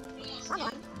scam. He won't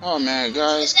scam. Oh man,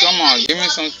 guys, come on, give me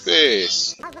some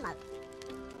space. Is anybody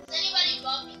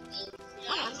dropping things?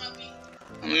 Yeah, I'm dropping.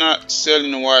 I'm not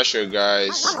selling the washer,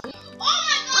 guys. Oh my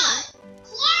god!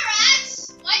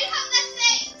 Clorox! Why do you have that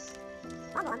face?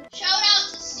 Shout out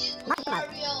to Super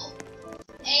Mario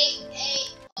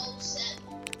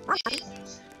 8807. 07.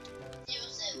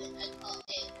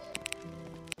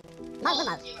 I call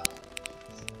it 0.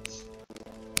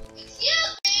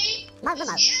 Excuse me!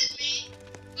 Excuse me.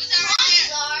 Who's that right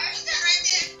there? Who's that right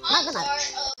there? Hansar,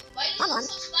 why are you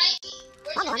so spiky?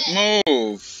 Where's your head?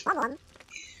 Move. Ah!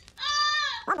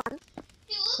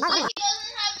 He looks like he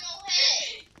doesn't have no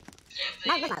head.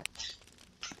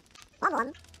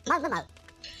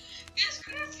 It's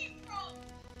creepy, bro.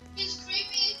 He's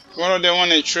creepy. What do they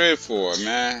want to trade for,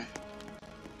 man?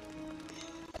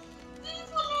 This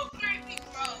is a little creepy,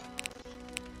 bro.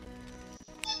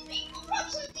 People drop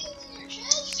some things in your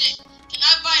chest. Shit. Can I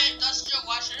buy an industrial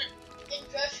washer?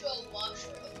 Industrial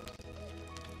washer.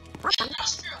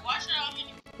 Industrial washer? How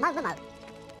many?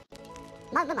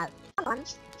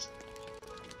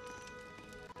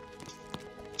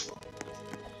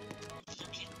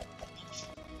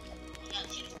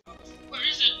 Where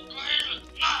is it? Where is it?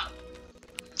 Ah!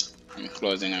 I'm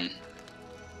closing him.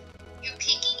 You're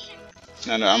kicking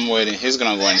him. No, I'm waiting. He's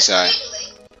gonna go inside.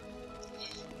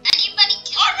 Anybody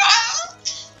can.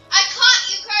 I caught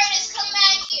you, Curtis. Come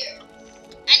back here.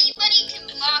 Anybody can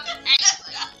block anybody.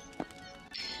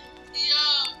 Yo,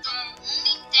 bro. Only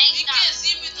thing You that. can't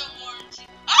see me no more.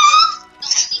 Ah! The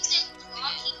only thing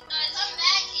blocking does. Come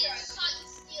back here. I caught you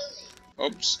stealing.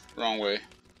 Oops, wrong way.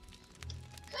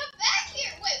 Come back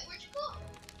here. Wait, where'd you go?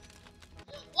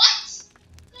 What?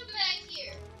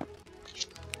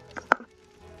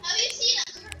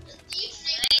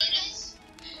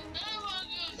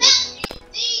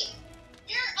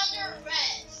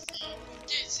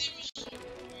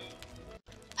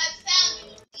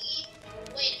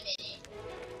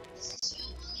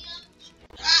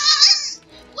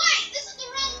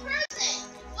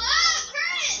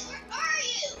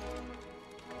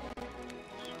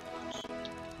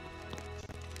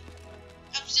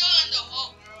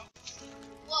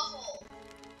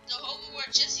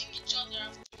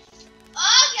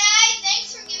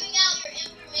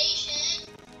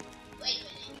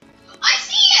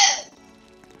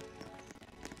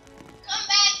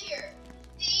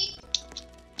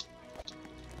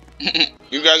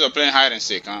 You guys are playing hide and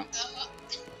seek, huh?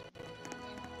 She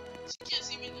can't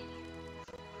see me no more.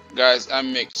 Guys, I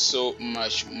make so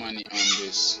much money on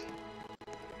this.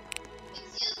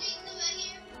 Excuse me, come back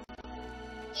here.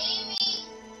 Gaming.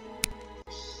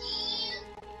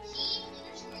 Keen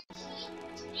underscore Keen.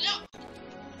 Yeah.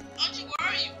 Auntie, where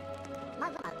are you?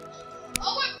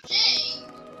 Oh, we're Jay.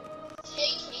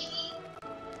 Hey, Katie.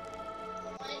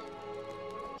 What?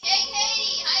 Hey,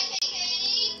 Katie. Hi, hey,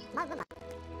 Katie. I'm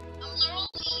literally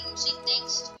using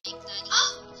things to make that. Oh,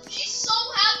 she's so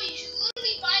happy. She's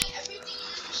literally buying everything in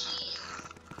the machine.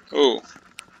 Oh,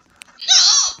 No!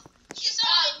 She's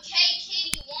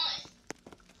Katie 1.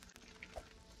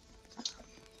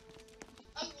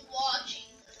 I'm watching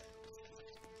her.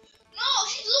 No,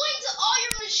 she's doing to all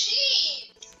your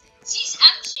machines. She's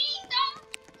actually done?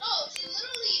 No, she's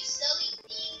literally selling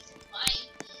things and buying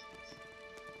things.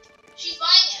 She's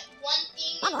buying one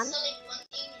thing and selling one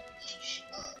thing in each.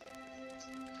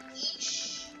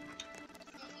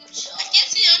 I can't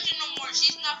see Auntie no more.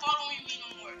 She's not following me no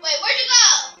more. Wait, where'd you go?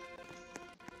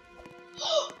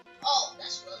 Oh,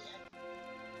 that's William.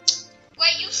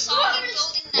 Wait, you saw me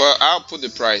building that? well, I'll put the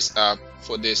price up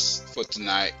for this for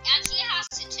tonight. And she has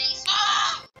to taste.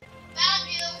 Ah! Found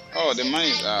you. Oh, the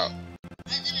money's out. I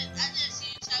didn't see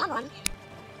you tag me.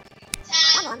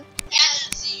 Tag. I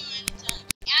didn't see you in the tag.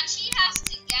 And she has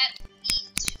to get me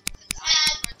to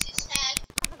participate.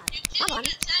 You can't even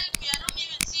tag me. I don't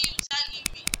even see you tagging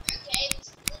me. Your game is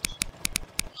glitchy.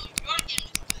 No, your game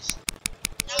is glitchy.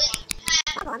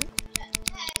 That one. Tag.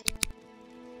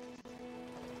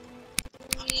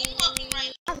 I'm moonwalking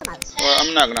right now. Well,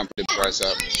 I'm not gonna put the price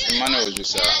up. The money was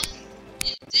just out.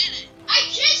 You did it. I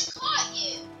just caught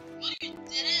you. No, you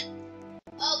didn't.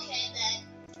 Okay, then.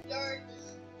 You're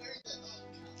the only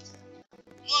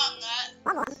No,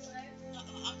 I'm not. counter.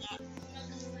 I'm not.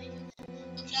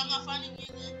 Okay, I'm not finding you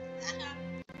then.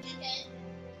 Okay.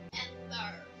 Ember.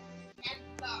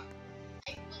 Ember.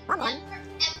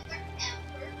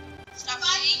 Stop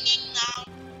singing now.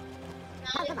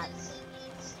 Now you can see me,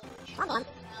 so what you talking about?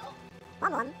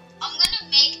 I'm gonna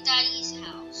make Daddy's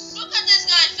house. Look at this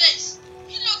guy's face.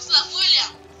 He looks like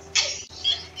William.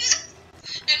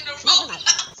 In the Roblox.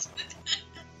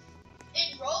 In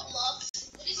Roblox?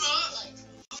 What does he look like?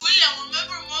 William,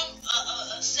 remember Mom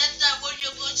said that when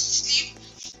you're going to sleep,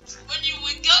 when you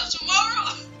wake up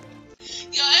tomorrow,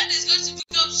 your head is going to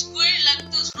become square like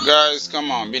this. Guys,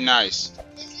 come on, be nice.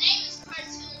 His name is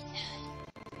Cartoon Cat.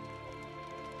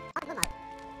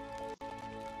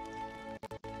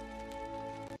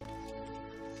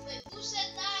 Wait, who said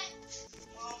that?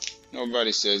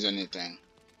 Nobody says anything.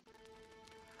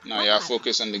 Now y'all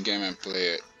focus on the game and play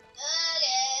it.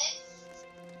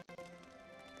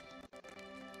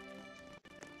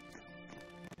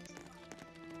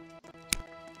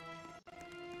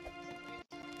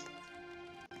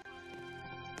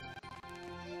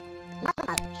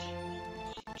 Okay.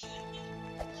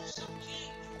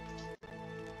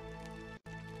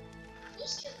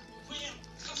 Who's killing you? William,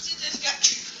 come see this guy.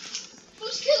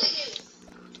 Who's killing you?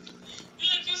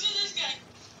 William, come see this guy.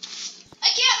 I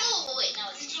can't move. Oh, wait, now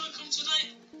it's. He's gonna come tonight.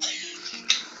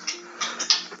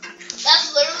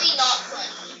 That's literally not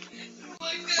funny. Oh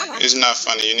my God. It's not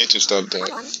funny. You need to stop that.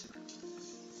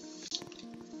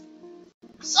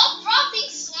 Stop dropping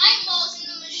slime balls in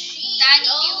the machine. Daddy,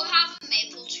 do you have a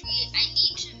maple tree? I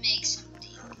need to make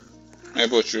something.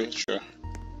 Maple tree, sure.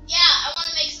 Yeah, I want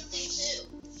to make something too.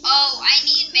 Oh, I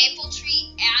need maple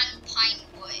tree and pine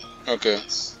wood. Okay.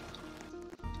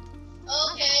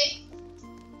 Okay.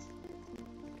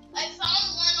 I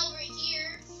found one over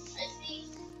here, I think.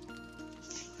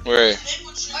 Wait.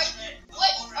 Maple trees, man.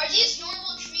 What? Are these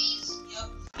normal trees? Yep,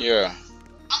 Yeah.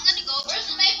 I'm gonna go. Where's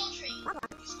the maple tree?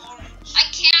 he's orange. I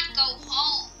can't go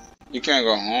home. You can't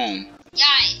go home. Yeah,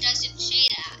 it doesn't say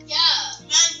that. Yeah.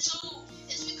 Man, too.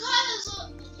 It's because of.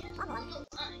 Yeah, I don't know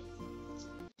why.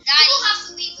 People have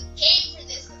to leave the game for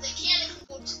this because they can't even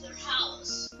go to their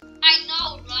house. I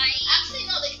know, right? Actually,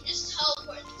 no, they can just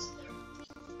teleport to their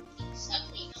place.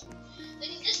 Actually, no. They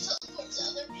can just teleport to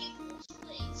other people's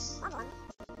place.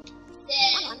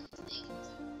 Then, I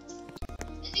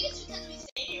think it's because we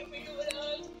stay here for you and I.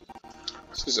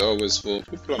 This is always full.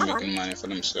 People are making money for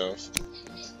themselves.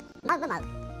 No, my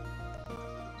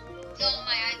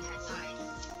iPad died. I'm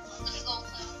gonna go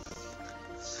play.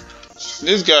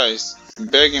 This guy's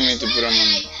begging me to Play put him my on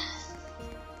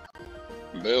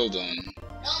iPad. build on.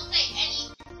 Don't play any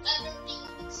other thing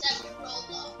except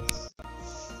Roblox.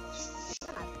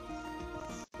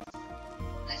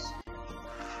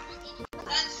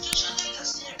 That's just like a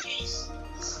staircase.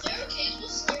 Staircase? What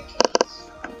staircase?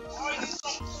 Or you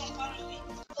come follow me.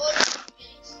 Oh,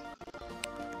 staircase.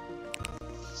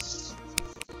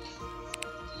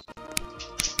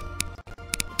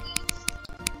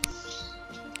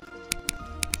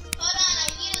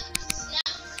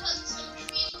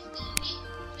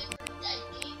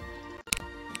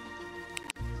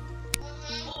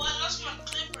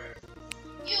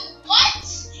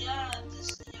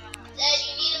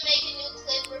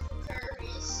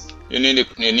 You need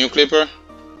a new clipper?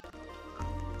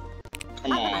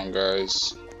 Come on,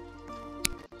 guys.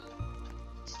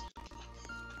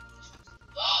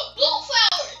 Blue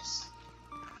flowers.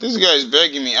 This guy is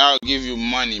begging me, I'll give you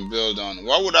money, build on.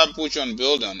 Why would I put you on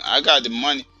build on? I got the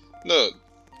money. Look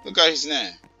at his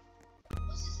name.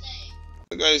 What's his name?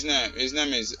 Look at his name. His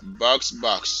name is Box. Yeah,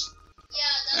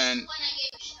 that's And the one I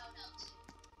gave a shout out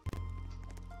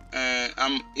to. and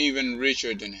I'm even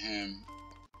richer than him.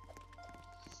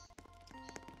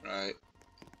 Right?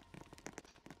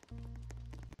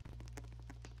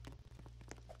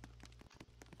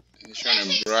 He's trying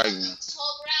to brag me.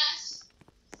 Tall grass.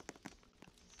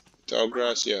 Tall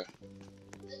grass, yeah.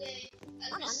 Okay,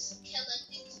 I'm just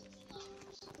collecting some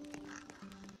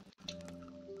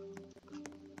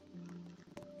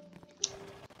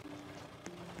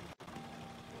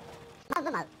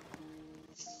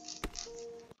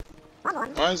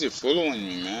flowers. Why is he following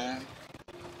me, man?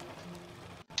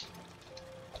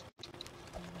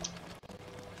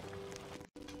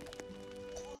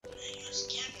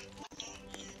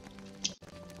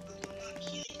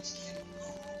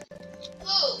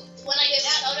 Who? The one I gave a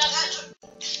shout out to?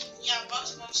 Yeah, Box.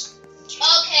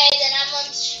 Okay, then I'm on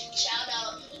shout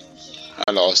out.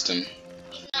 I lost him.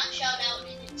 He's not shout out in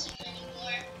it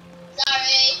anymore.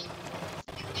 Sorry.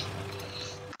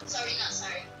 Sorry, not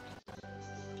sorry.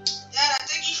 Dad, I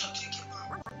think you should kick him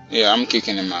out. Yeah, I'm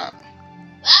kicking him out.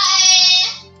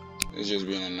 Bye. It's just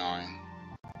being annoying.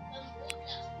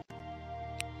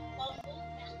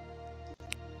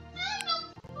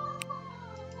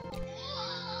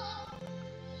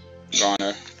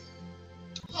 Goner.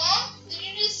 Huh? Did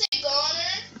you just say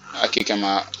goner? I kick him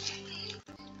out.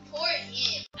 Poor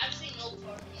him. Actually, no,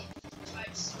 poor him.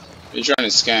 He's trying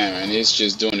to scam and he's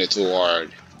just doing it too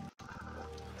hard.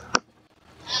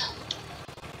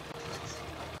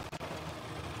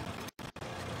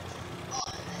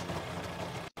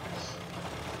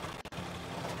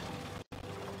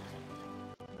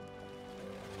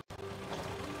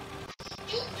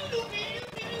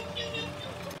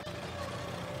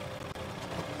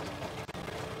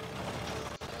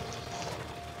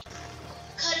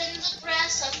 Cutting the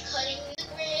grass, I'm cutting the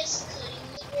grass,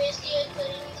 yeah,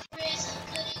 cutting the grass, I'm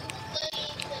cutting the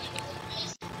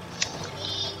grass,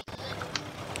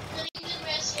 cutting the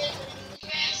grass, yeah, cutting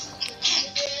the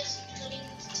grass, cutting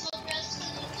the tall grass,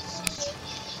 cutting the tall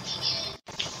grass,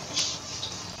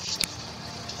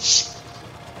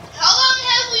 How long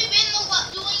have we been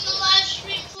doing the live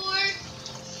stream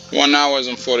for? 1 hour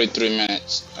and 43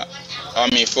 minutes. 1 hour. I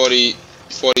mean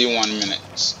 41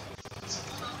 minutes.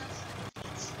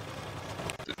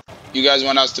 You guys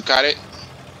want us to cut it?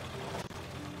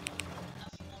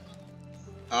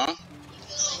 Huh?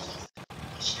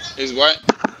 Is what?